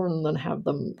children than have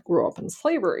them grow up in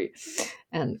slavery.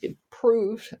 And it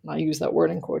proved, and I use that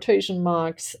word in quotation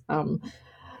marks,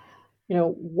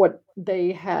 what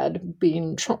they had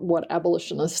been, what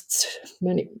abolitionists,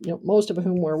 many, most of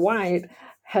whom were white,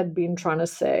 had been trying to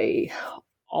say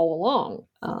all along.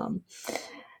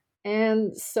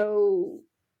 And so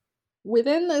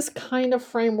within this kind of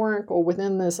framework, or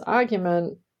within this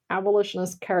argument,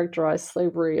 abolitionists characterized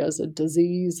slavery as a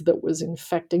disease that was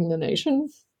infecting the nation.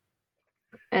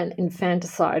 And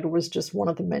infanticide was just one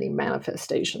of the many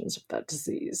manifestations of that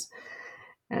disease.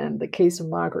 And the case of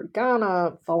Margaret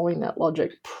Garner, following that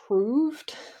logic,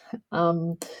 proved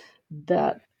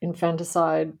that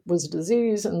infanticide was a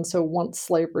disease. And so once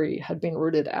slavery had been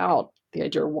rooted out, the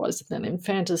idea was that then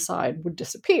infanticide would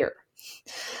disappear.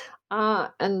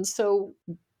 And so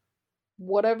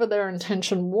whatever their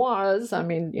intention was, I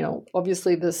mean,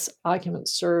 obviously this argument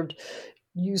served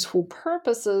useful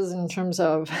purposes in terms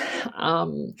of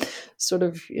sort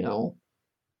of,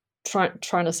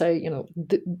 trying to say,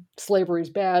 slavery is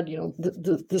bad,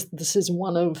 this is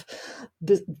one of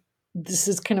the, this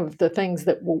is kind of the things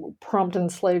that will prompt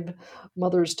enslaved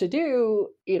mothers to do.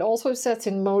 It also sets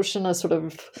in motion a sort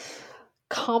of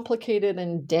complicated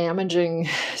and damaging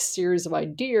series of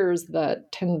ideas that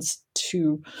tended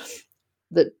to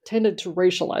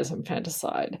racialize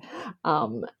infanticide,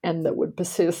 and that would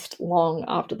persist long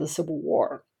after the Civil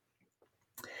War.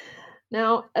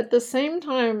 Now, at the same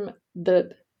time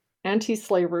that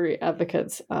anti-slavery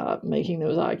advocates making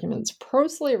those arguments,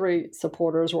 pro-slavery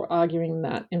supporters were arguing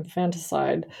that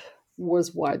infanticide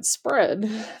was widespread,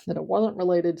 that it wasn't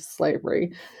related to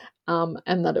slavery,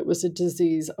 and that it was a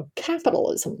disease of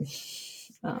capitalism.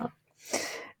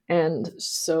 And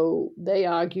so they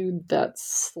argued that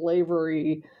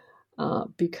slavery,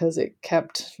 because it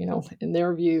kept, in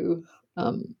their view,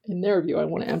 in their view, I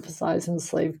want to emphasize,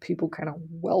 enslaved people kind of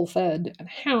well-fed and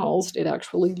housed, it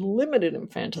actually limited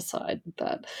infanticide,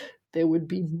 that there would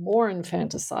be more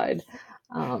infanticide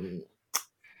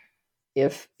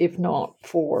if not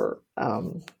for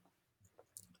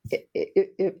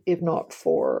if not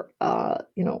for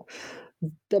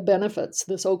the benefits,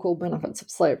 the so-called benefits of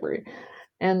slavery.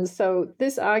 And so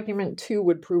this argument, too,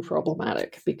 would prove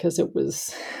problematic because it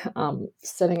was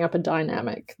setting up a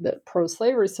dynamic that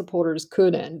pro-slavery supporters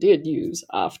could and did use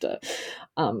after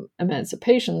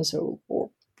emancipation,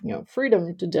 or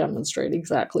freedom, to demonstrate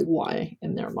exactly why,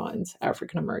 in their minds,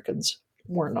 African Americans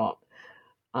were not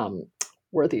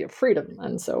worthy of freedom.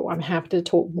 And so I'm happy to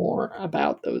talk more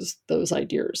about those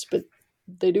ideas, but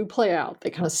they do play out. They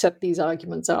kind of set these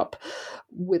arguments up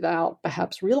without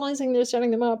perhaps realizing they're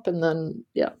setting them up, and then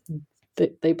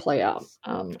they play out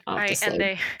after Right,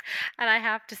 slavery. and I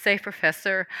have to say,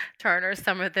 Professor Turner,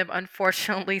 some of them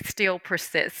unfortunately still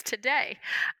persist today.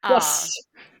 Uh, Yes.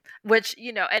 which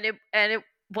and it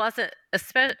wasn't,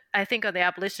 especially I think on the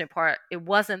abolition part, it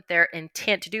wasn't their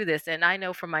intent to do this. And I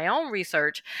know from my own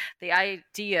research, the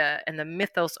idea and the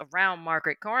mythos around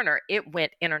Margaret Garner, it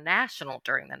went international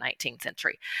during the 19th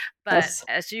century. But Yes.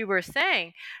 as you were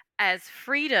saying, as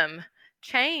freedom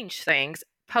changed things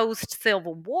post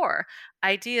Civil War,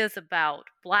 ideas about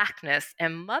Blackness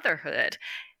and motherhood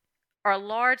are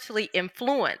largely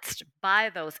influenced by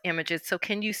those images. So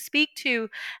can you speak to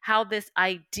how this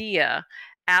idea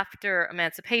after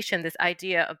emancipation, this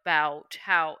idea about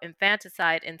how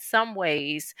infanticide in some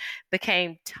ways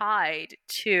became tied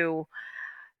to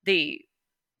the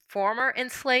former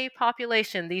enslaved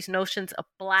population, these notions of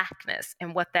Blackness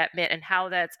and what that meant, and how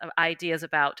that's ideas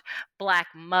about Black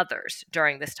mothers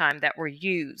during this time that were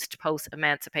used post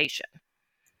emancipation?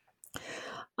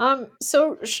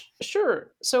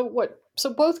 Sure.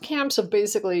 So both camps have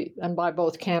basically, and by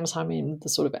both camps I mean the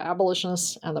sort of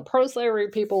abolitionists and the pro-slavery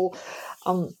people,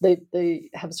 they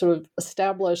have sort of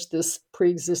established this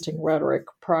pre-existing rhetoric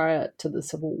prior to the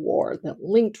Civil War that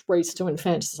linked race to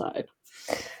infanticide.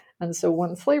 And so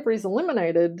when slavery is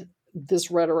eliminated, this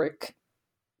rhetoric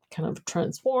kind of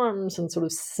transforms and sort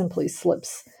of simply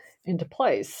slips into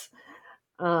place.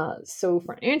 So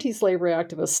for anti-slavery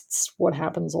activists, what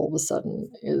happens all of a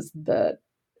sudden is that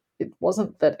it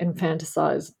wasn't that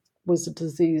infanticide was a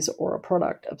disease or a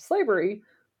product of slavery.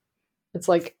 It's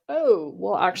like, oh,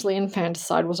 well, actually,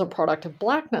 infanticide was a product of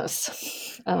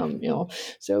Blackness.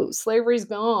 So slavery's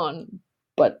gone,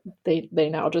 but they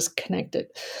now just connect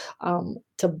it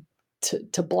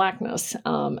to Blackness,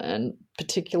 and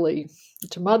particularly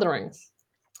to mothering.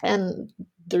 And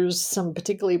there's some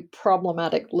particularly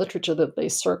problematic literature that they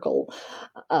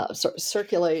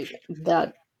circulate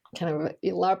that kind of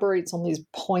elaborates on these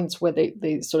points where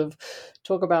they sort of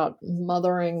talk about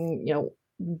mothering.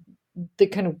 They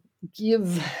kind of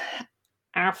give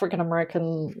African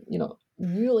American,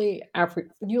 newly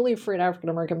freed African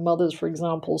American mothers, for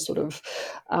example, sort of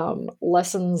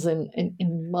lessons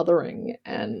in mothering,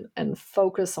 and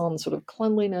focus on sort of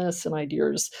cleanliness and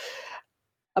ideas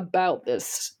about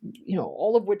this,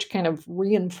 all of which kind of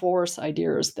reinforce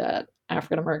ideas that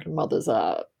African American mothers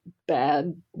are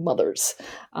bad mothers,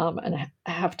 and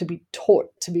have to be taught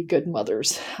to be good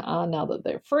mothers now that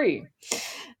they're free.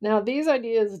 Now, these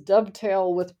ideas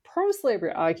dovetail with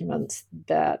pro-slavery arguments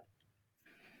that,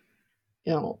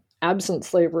 absent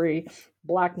slavery,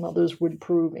 Black mothers would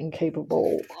prove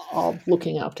incapable of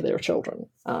looking after their children,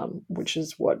 which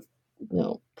is what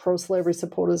pro-slavery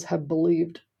supporters have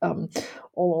believed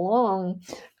all along.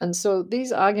 And so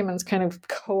these arguments kind of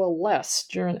coalesce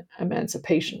during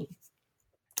emancipation.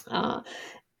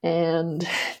 And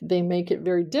they make it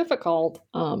very difficult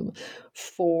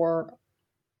for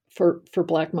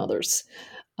Black mothers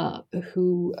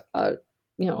who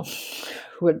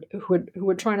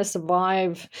were trying to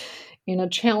survive in a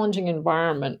challenging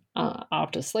environment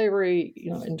after slavery,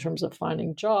 in terms of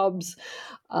finding jobs,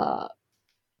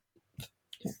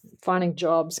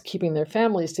 keeping their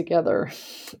families together,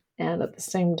 and at the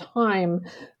same time,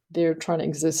 they're trying to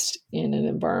exist in an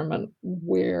environment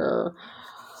where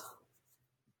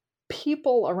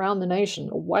people around the nation,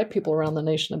 white people around the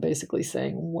nation, are basically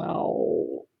saying,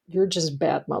 well, you're just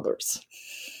bad mothers.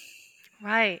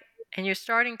 Right. And you're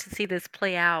starting to see this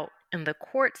play out in the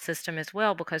court system as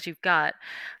well, because you've got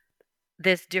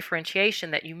this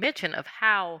differentiation that you mentioned of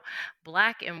how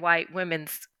Black and white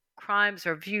women's crimes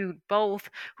are viewed, both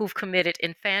who've committed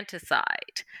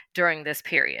infanticide during this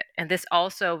period. And this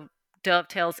also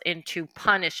dovetails into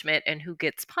punishment and who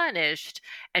gets punished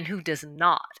and who does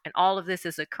not. And all of this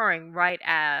is occurring right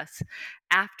as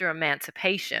after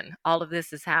emancipation. All of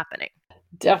this is happening.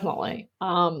 Definitely.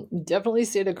 Definitely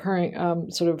see it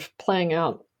occurring, sort of playing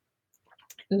out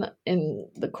in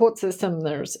the court system.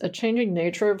 There's a changing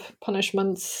nature of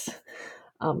punishments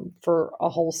for a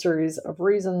whole series of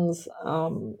reasons.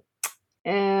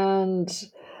 And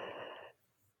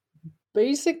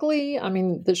basically, I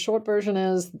mean, the short version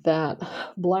is that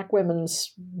Black women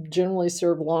generally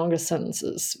serve longer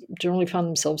sentences, generally find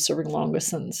themselves serving longer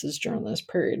sentences during this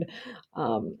period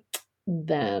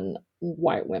than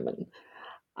white women.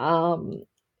 And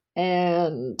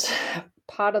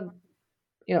part of,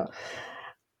 you know,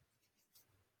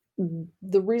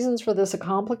 the reasons for this are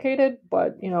complicated,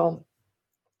 but,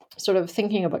 sort of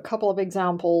thinking of a couple of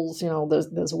examples,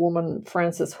 there's a woman,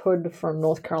 Frances Hood from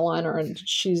North Carolina, and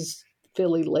she's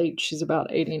fairly late. She's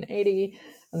about 1880.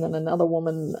 And then another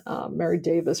woman, Mary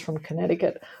Davis from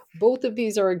Connecticut. Both of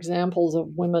these are examples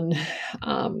of women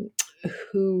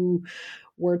who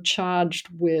were charged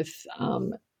with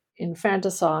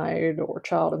infanticide or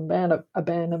child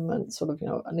abandonment, sort of,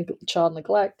 child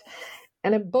neglect.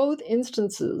 And in both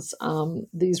instances,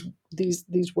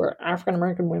 these were African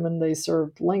American women. They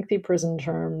served lengthy prison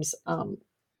terms,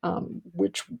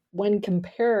 which, when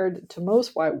compared to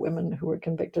most white women who were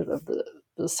convicted of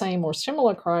the same or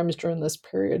similar crimes during this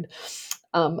period,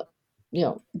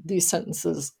 these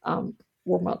sentences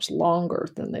were much longer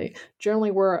than they generally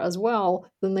were, as well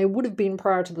than they would have been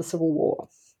prior to the Civil War.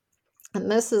 And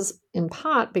this is in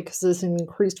part because there's an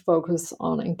increased focus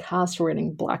on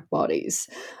incarcerating Black bodies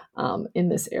in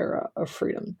this era of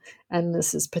freedom. And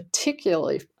this is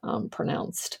particularly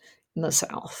pronounced in the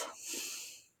South.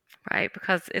 Right,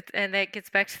 because and that gets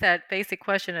back to that basic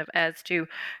question of as to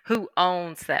who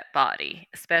owns that body,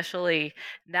 especially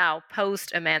now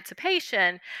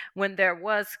post-emancipation, when there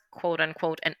was, quote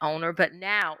unquote, an owner, but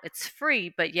now it's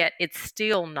free, but yet it's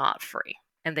still not free.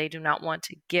 And they do not want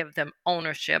to give them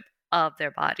ownership of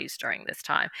their bodies during this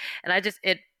time. And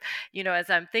as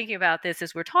I'm thinking about this,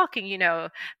 as we're talking,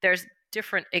 there's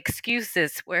different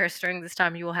excuses, whereas during this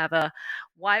time you will have a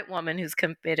white woman who's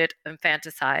committed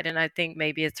infanticide, and I think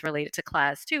maybe it's related to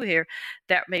class too here,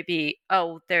 that may be,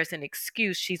 there's an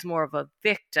excuse, she's more of a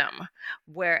victim,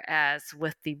 whereas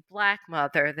with the Black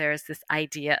mother, there's this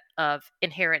idea of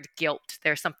inherent guilt.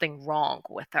 There's something wrong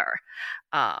with her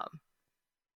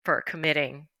for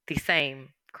committing the same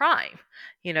crime.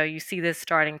 You see this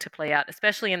starting to play out,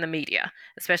 especially in the media,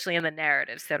 especially in the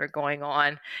narratives that are going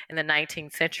on in the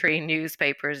 19th century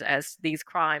newspapers as these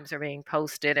crimes are being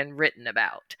posted and written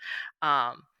about,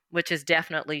 which is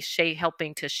definitely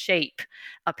helping to shape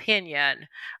opinion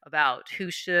about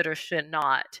who should or should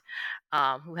not,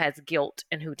 who has guilt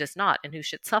and who does not, and who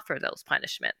should suffer those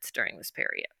punishments during this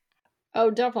period. Oh,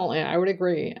 definitely. I would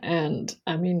agree. And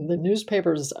I mean, the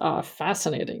newspapers are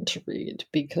fascinating to read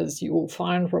because you will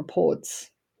find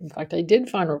reports. In fact, I did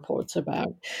find reports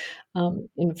about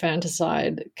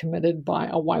infanticide committed by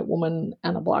a white woman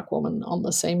and a Black woman on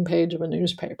the same page of a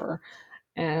newspaper.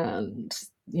 And,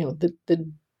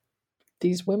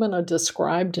 these women are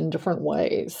described in different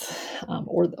ways,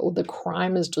 or the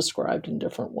crime is described in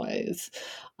different ways.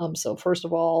 So first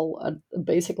of all, at a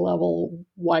basic level,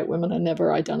 white women are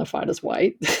never identified as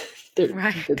white.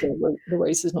 Right. The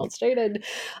race is not stated.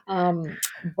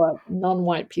 But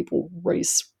non-white people,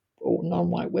 race, or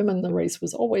non-white women, the race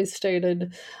was always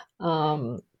stated.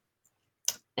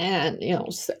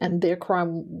 And their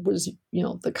crime was,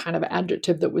 the kind of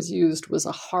adjective that was used was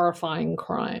a horrifying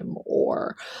crime,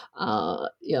 or,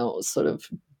 sort of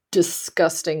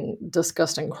disgusting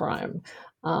crime.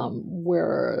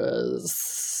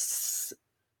 Whereas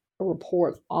a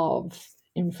report of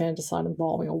infanticide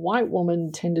involving a white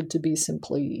woman tended to be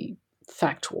simply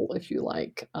factual, if you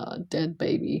like, dead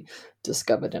baby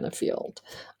discovered in a field.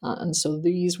 And so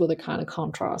these were the kind of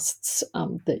contrasts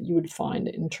that you would find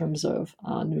in terms of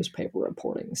newspaper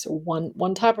reporting. So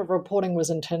one type of reporting was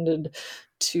intended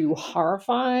to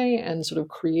horrify and sort of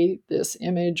create this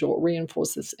image or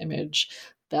reinforce this image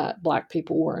that Black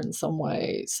people were in some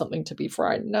way something to be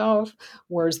frightened of,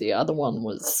 whereas the other one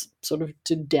was sort of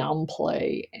to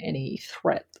downplay any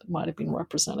threat that might have been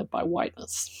represented by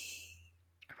whiteness.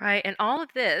 Right. And all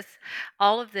of this,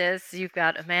 you've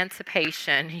got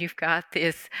emancipation, you've got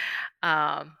this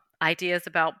ideas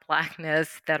about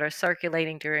Blackness that are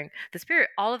circulating during this period.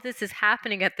 All of this is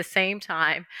happening at the same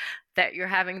time that you're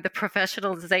having the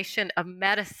professionalization of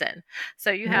medicine.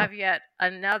 So you have yet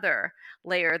another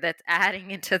layer that's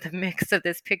adding into the mix of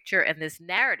this picture and this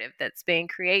narrative that's being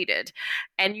created.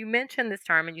 And you mentioned this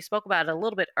term, and you spoke about it a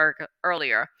little bit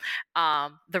earlier,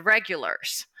 the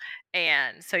regulars.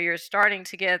 And so you're starting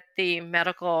to get the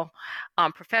medical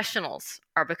professionals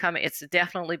it's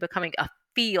definitely becoming a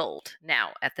field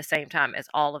now at the same time as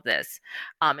all of this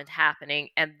is happening.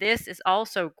 And this is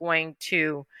also going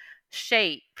to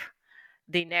shape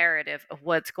the narrative of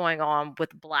what's going on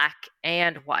with Black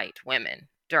and white women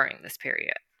during this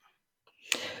period.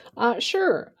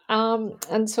 Sure.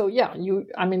 And so, yeah,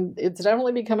 it's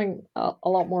definitely becoming a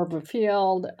lot more of a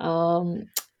field.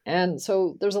 And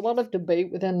so there's a lot of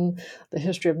debate within the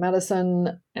history of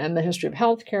medicine and the history of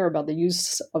healthcare about the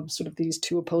use of sort of these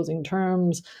two opposing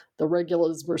terms, the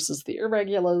regulars versus the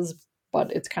irregulars.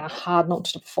 But it's kind of hard not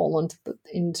to fall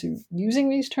into using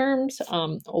these terms,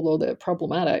 although they're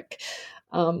problematic.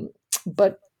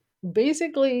 But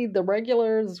basically, the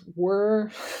regulars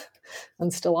were,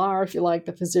 and still are, if you like,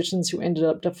 the physicians who ended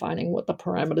up defining what the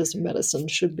parameters of medicine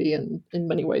should be, and in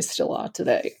many ways still are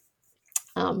today.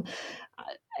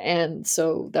 And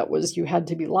so that was, you had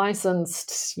to be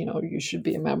licensed, you should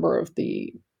be a member of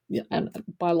and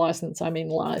by license, I mean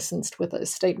licensed with a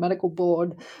state medical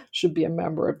board, should be a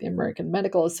member of the American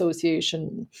Medical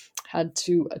Association, had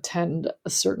to attend a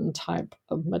certain type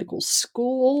of medical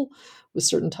school with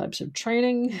certain types of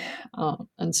training.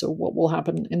 And so what will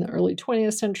happen in the early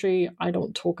 20th century, I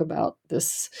don't talk about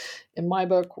this in my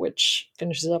book, which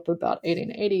finishes up about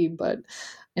 1880, but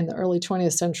in the early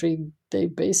 20th century, they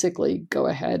basically go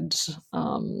ahead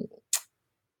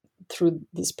through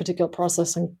this particular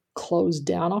process and close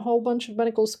down a whole bunch of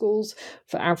medical schools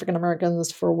for African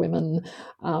Americans, for women,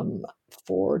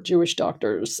 for Jewish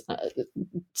doctors.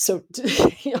 So,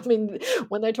 I mean,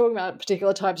 when they talk about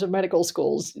particular types of medical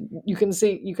schools, you can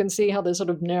see how they're sort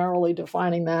of narrowly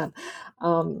defining that,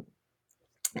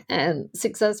 and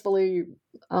successfully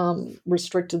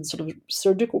restricted sort of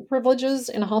surgical privileges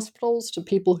in hospitals to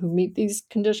people who meet these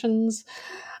conditions.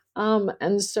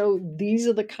 And so these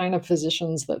are the kind of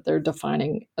physicians that they're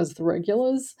defining as the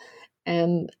regulars.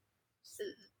 And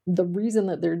the reason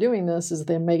that they're doing this is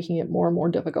they're making it more and more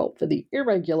difficult for the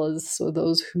irregulars, so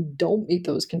those who don't meet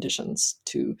those conditions,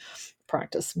 to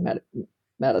practice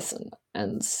medicine.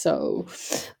 And so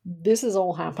this is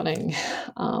all happening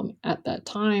at that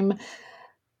time.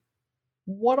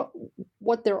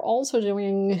 What they're also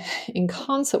doing in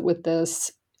concert with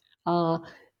this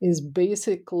is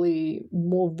basically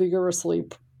more vigorously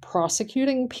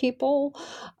prosecuting people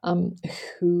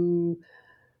who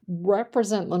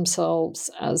represent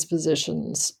themselves as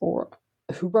physicians, or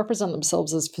who represent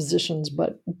themselves as physicians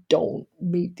but don't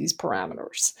meet these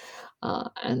parameters.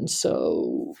 And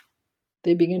so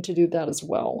they begin to do that as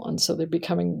well. And so they're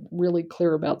becoming really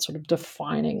clear about sort of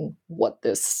defining what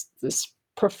a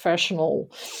professional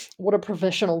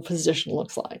physician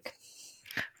looks like.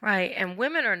 Right. And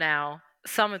women are now,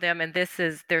 some of them, and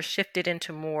they're shifted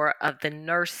into more of the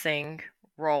nursing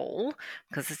role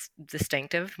because it's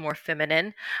distinctive, more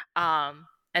feminine. And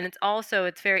it's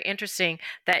very interesting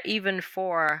that even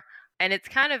and it's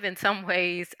kind of in some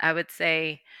ways, I would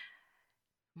say,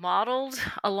 modeled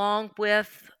along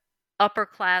with upper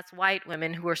class white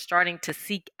women who are starting to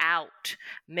seek out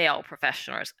male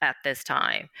professionals at this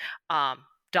time.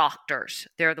 Doctors,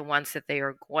 they're the ones that they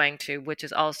are going to, which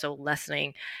is also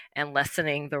lessening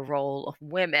the role of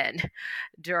women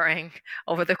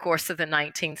over the course of the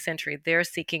 19th century. They're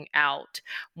seeking out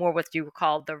more what you would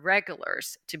call the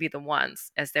regulars to be the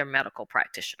ones as their medical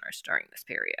practitioners during this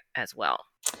period as well.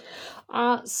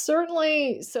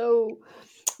 Certainly. So,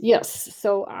 yes.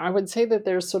 So I would say that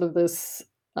there's sort of this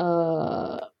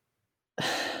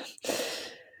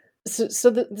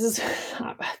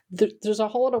there's a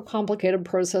whole lot of complicated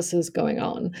processes going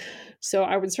on. So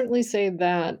I would certainly say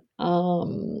that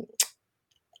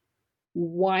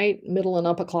white, middle, and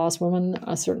upper class women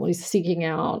are certainly seeking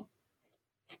out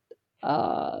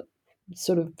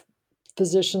sort of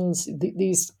physicians,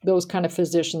 those kind of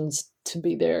physicians to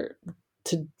be their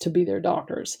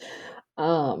doctors.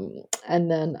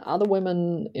 And then other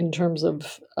women, in terms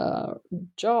of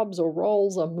jobs or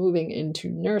roles, are moving into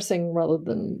nursing rather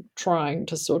than trying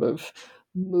to sort of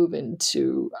move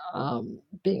into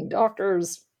being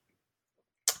doctors.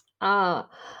 Part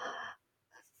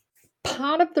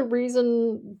of the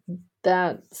reason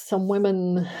that some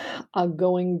women are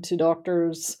going to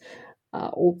doctors,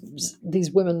 or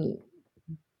these women,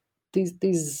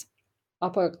 these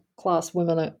upper class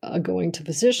women are going to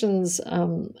physicians,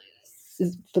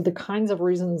 is for the kinds of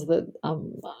reasons that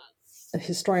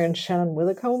historian Shannon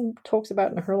Withercombe talks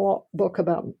about in her book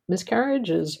about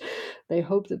miscarriage. Is they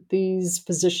hope that these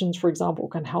physicians, for example,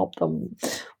 can help them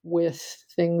with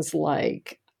things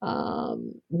like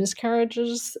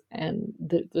miscarriages, and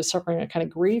they're suffering a kind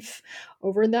of grief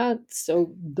over that.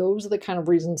 So those are the kind of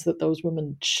reasons that those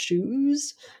women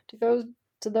choose to go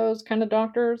to those kind of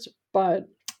doctors. But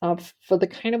For the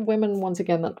kind of women, once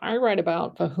again, that I write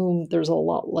about, for whom there's a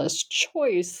lot less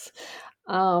choice,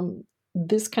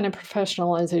 this kind of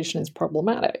professionalization is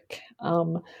problematic.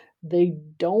 They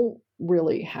don't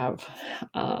really have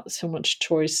so much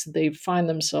choice. They find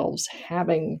themselves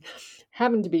having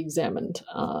to be examined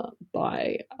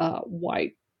by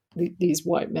these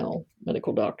white male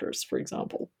medical doctors, for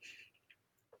example.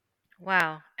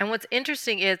 Wow. And what's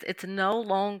interesting is it's no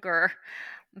longer,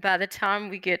 by the time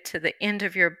we get to the end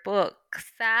of your book,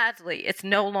 sadly, it's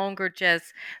no longer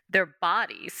just their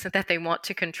bodies that they want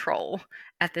to control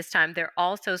at this time. They're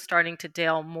also starting to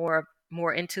delve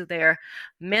more into their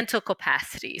mental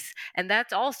capacities. And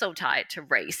that's also tied to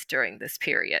race during this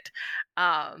period.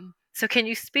 So can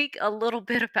you speak a little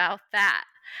bit about that?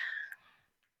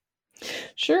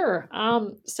 Sure.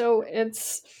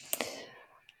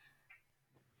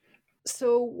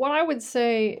 So what I would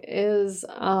say is,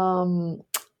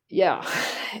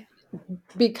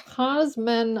 because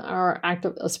men are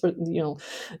active, the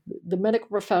medical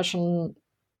profession,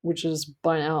 which is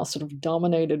by now sort of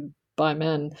dominated by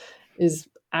men, is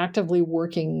actively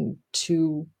working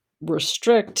to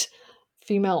restrict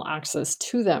female access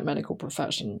to that medical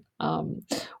profession.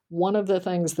 One of the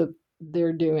things that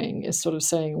they're doing is sort of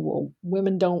saying, well,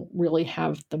 women don't really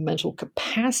have the mental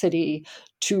capacity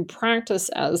to practice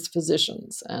as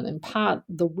physicians. And in part,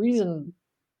 the reason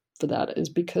for that is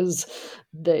because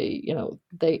they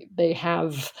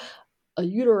have a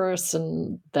uterus,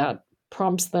 and that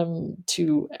prompts them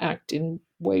to act in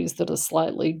ways that are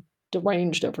slightly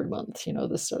deranged every month,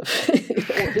 this sort of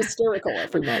or hysterical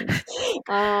every month.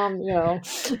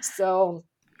 So,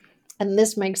 and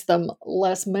this makes them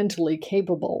less mentally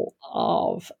capable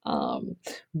of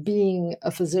being a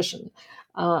physician.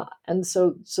 And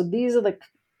so these are the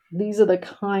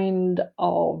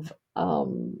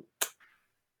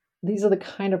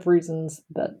kind of reasons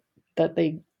that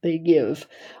they give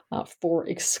for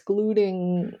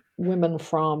excluding women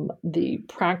from the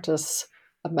practice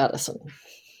of medicine.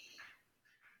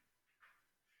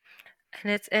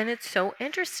 And it's so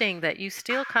interesting that you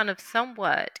still kind of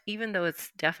somewhat, even though it's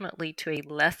definitely to a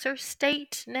lesser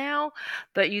state now,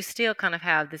 but you still kind of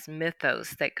have this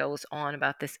mythos that goes on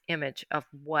about this image of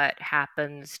what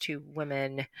happens to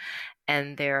women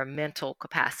and their mental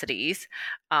capacities.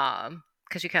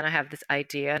 Because you kind of have this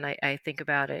idea, and I think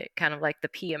about it kind of like the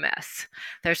PMS.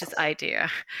 There's this idea,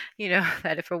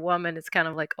 that if a woman is kind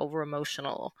of like over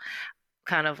emotional,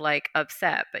 kind of like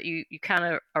upset, but you kind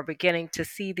of are beginning to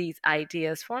see these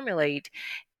ideas formulate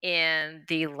in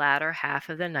the latter half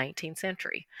of the 19th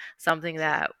century, something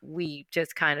that we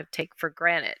just kind of take for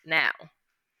granted now.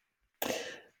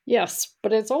 Yes,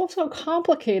 but it's also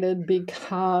complicated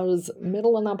because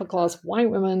middle and upper class white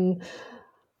women,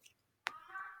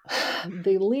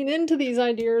 they lean into these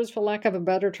ideas, for lack of a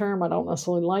better term. I don't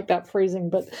necessarily like that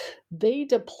phrasing, but they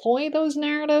deploy those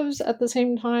narratives at the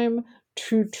same time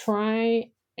to try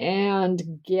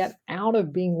and get out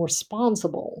of being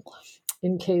responsible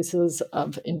in cases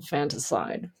of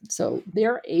infanticide. So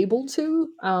they're able to,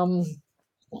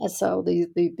 so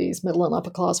these middle and upper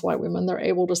class white women, they're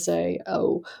able to say,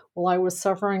 oh, well, I was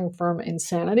suffering from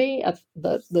insanity at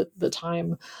the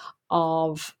time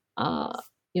of,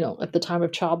 at the time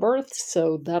of childbirth.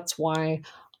 So that's why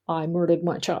I murdered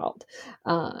my child.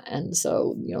 And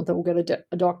so, they'll get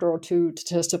a doctor or two to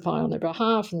testify on their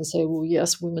behalf and say, well,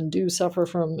 yes, women do suffer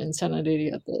from insanity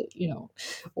at the,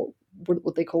 or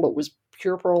what they call it was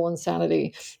puerperal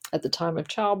insanity at the time of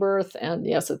childbirth. And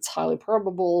yes, it's highly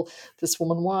probable this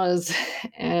woman was.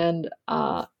 And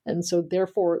so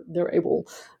therefore they're able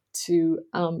to,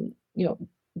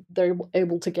 they're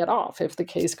able to get off if the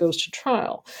case goes to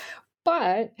trial.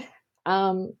 But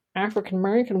African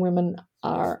American women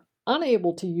are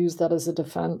unable to use that as a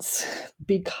defense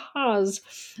because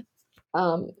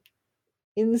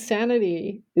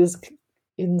insanity is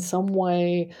in some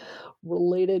way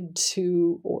related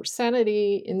to, or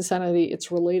insanity,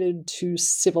 it's related to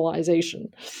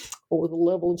civilization, or the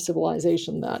level of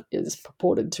civilization that is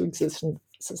purported to exist in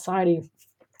society.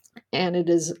 And it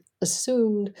is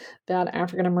assumed that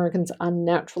African Americans are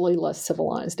naturally less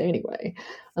civilized anyway.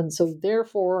 And so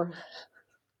therefore,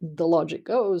 the logic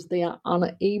goes, they are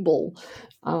unable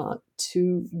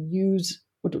to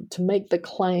make the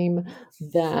claim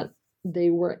that they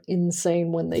were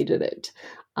insane when they did it.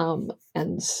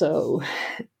 And so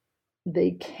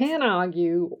they can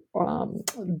argue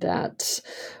that,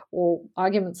 or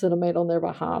arguments that are made on their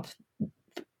behalf,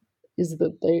 is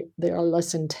that they are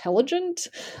less intelligent.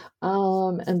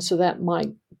 And so that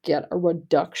might get a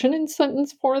reduction in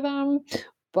sentence for them.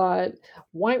 But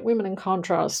white women, in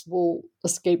contrast, will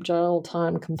escape jail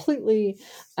time completely,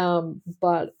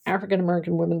 but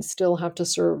African-American women still have to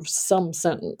serve some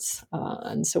sentence.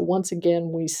 And so once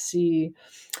again, we see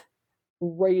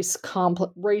race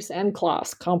and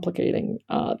class complicating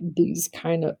these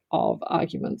kind of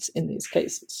arguments in these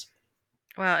cases.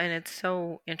 Well, and it's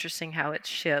so interesting how it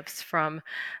shifts from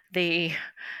the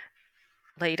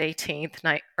late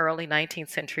 18th, early 19th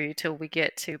century till we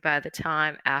get to by the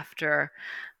time after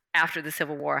the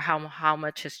Civil War, how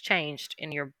much has changed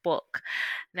in your book.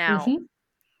 Now,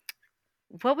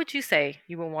 what would you say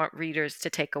you would want readers to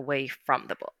take away from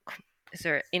the book? Is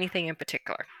there anything in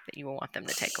particular that you would want them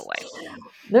to take away?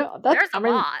 No, there's a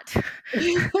lot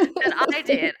that I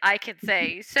did, I could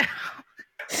say. So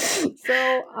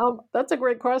that's a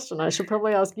great question. I should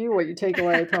probably ask you what you take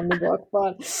away from the book.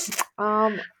 But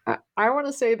I want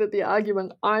to say that the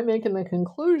argument I make in the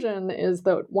conclusion is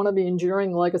that one of the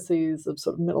enduring legacies of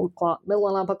sort of middle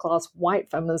and upper class white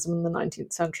feminism in the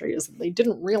 19th century is that they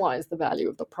didn't realize the value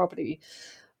of the property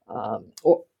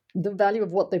or the value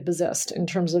of what they possessed in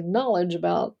terms of knowledge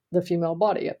about the female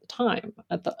body at the time,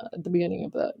 at the beginning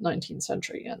of the 19th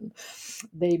century. And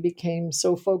they became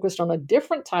so focused on a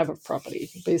different type of property,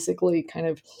 basically kind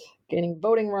of gaining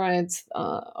voting rights,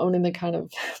 owning the kind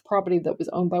of property that was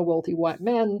owned by wealthy white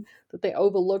men, that they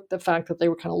overlooked the fact that they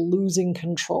were kind of losing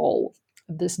control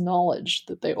of this knowledge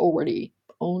that they already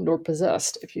owned or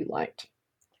possessed, if you liked.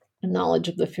 Knowledge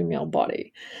of the female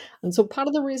body. And so part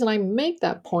of the reason I make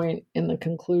that point in the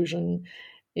conclusion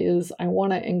is I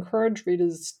want to encourage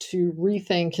readers to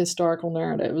rethink historical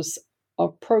narratives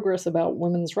of progress about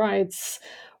women's rights,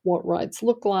 what rights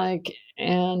look like,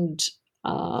 and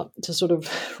to sort of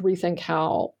rethink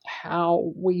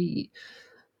how we,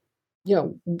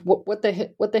 what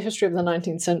the history of the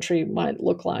 19th century might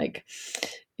look like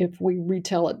if we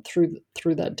retell it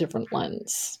through that different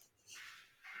lens.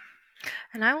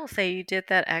 And I will say you did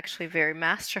that actually very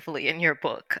masterfully in your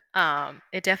book.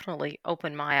 It definitely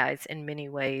opened my eyes in many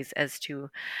ways as to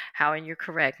how, and you're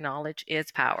correct, knowledge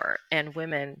is power. And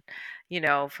women,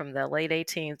 from the late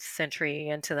 18th century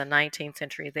into the 19th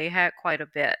century, they had quite a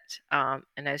bit. And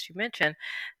as you mentioned,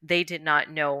 they did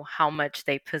not know how much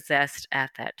they possessed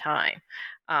at that time.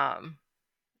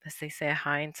 As they say,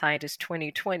 hindsight is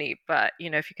 20/20. But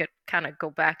if you could kind of go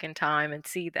back in time and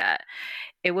see that,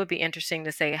 it would be interesting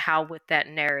to say how would that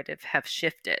narrative have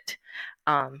shifted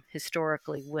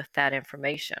historically with that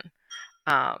information.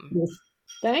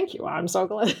 Thank you. I'm so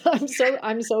glad.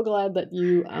 I'm so glad that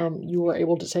you were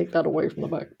able to take that away from the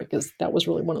book, because that was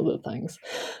really one of the things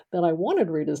that I wanted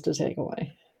readers to take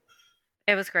away.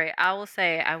 It was great. I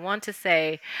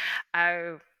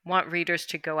want readers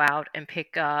to go out and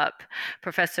pick up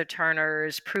Professor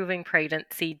Turner's Proving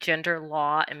Pregnancy, Gender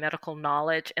Law, and Medical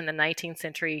Knowledge in the 19th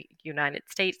Century United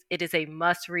States. It is a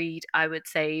must-read, I would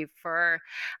say, for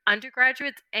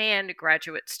undergraduates and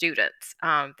graduate students.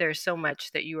 There's so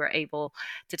much that you are able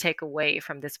to take away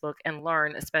from this book and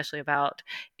learn, especially about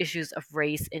issues of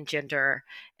race and gender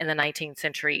in the 19th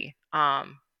century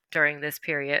during this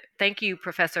period. Thank you,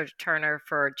 Professor Turner,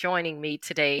 for joining me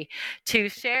today to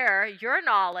share your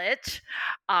knowledge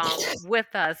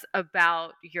with us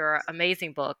about your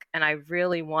amazing book. And I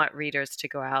really want readers to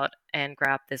go out and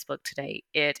grab this book today.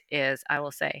 It is, I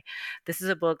will say, this is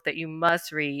a book that you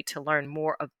must read to learn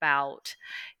more about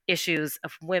issues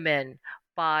of women,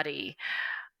 body,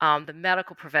 the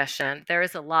medical profession. There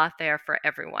is a lot there for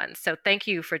everyone. So thank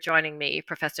you for joining me,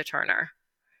 Professor Turner.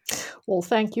 Well,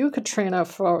 thank you, Katrina,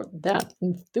 for that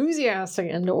enthusiastic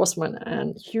endorsement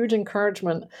and huge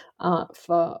encouragement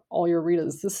for all your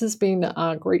readers. This has been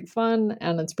great fun,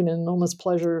 and it's been an enormous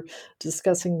pleasure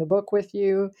discussing the book with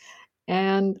you.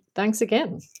 And thanks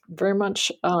again very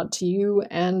much to you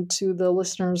and to the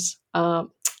listeners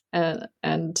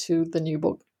and to the New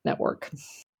Book Network.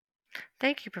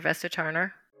 Thank you, Professor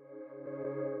Turner.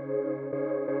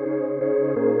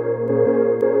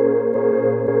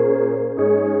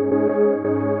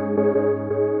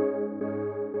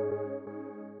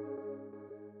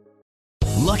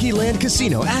 Lucky Land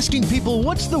Casino, asking people,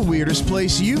 what's the weirdest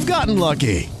place you've gotten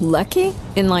lucky? Lucky?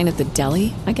 In line at the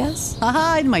deli, I guess?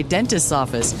 Aha, in my dentist's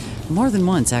office. More than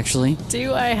once, actually.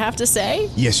 Do I have to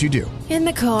say? Yes, you do. In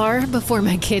the car before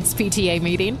my kids' PTA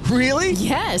meeting. Really?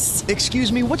 Yes.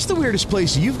 Excuse me, what's the weirdest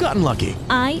place you've gotten lucky?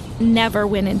 I never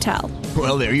win and tell.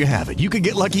 Well, there you have it. You can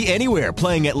get lucky anywhere,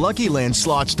 playing at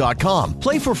LuckyLandSlots.com.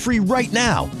 Play for free right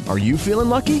now. Are you feeling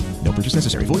lucky? No purchase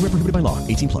necessary. Void where prohibited by law.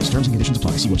 18+. Terms and conditions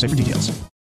apply. See website for details.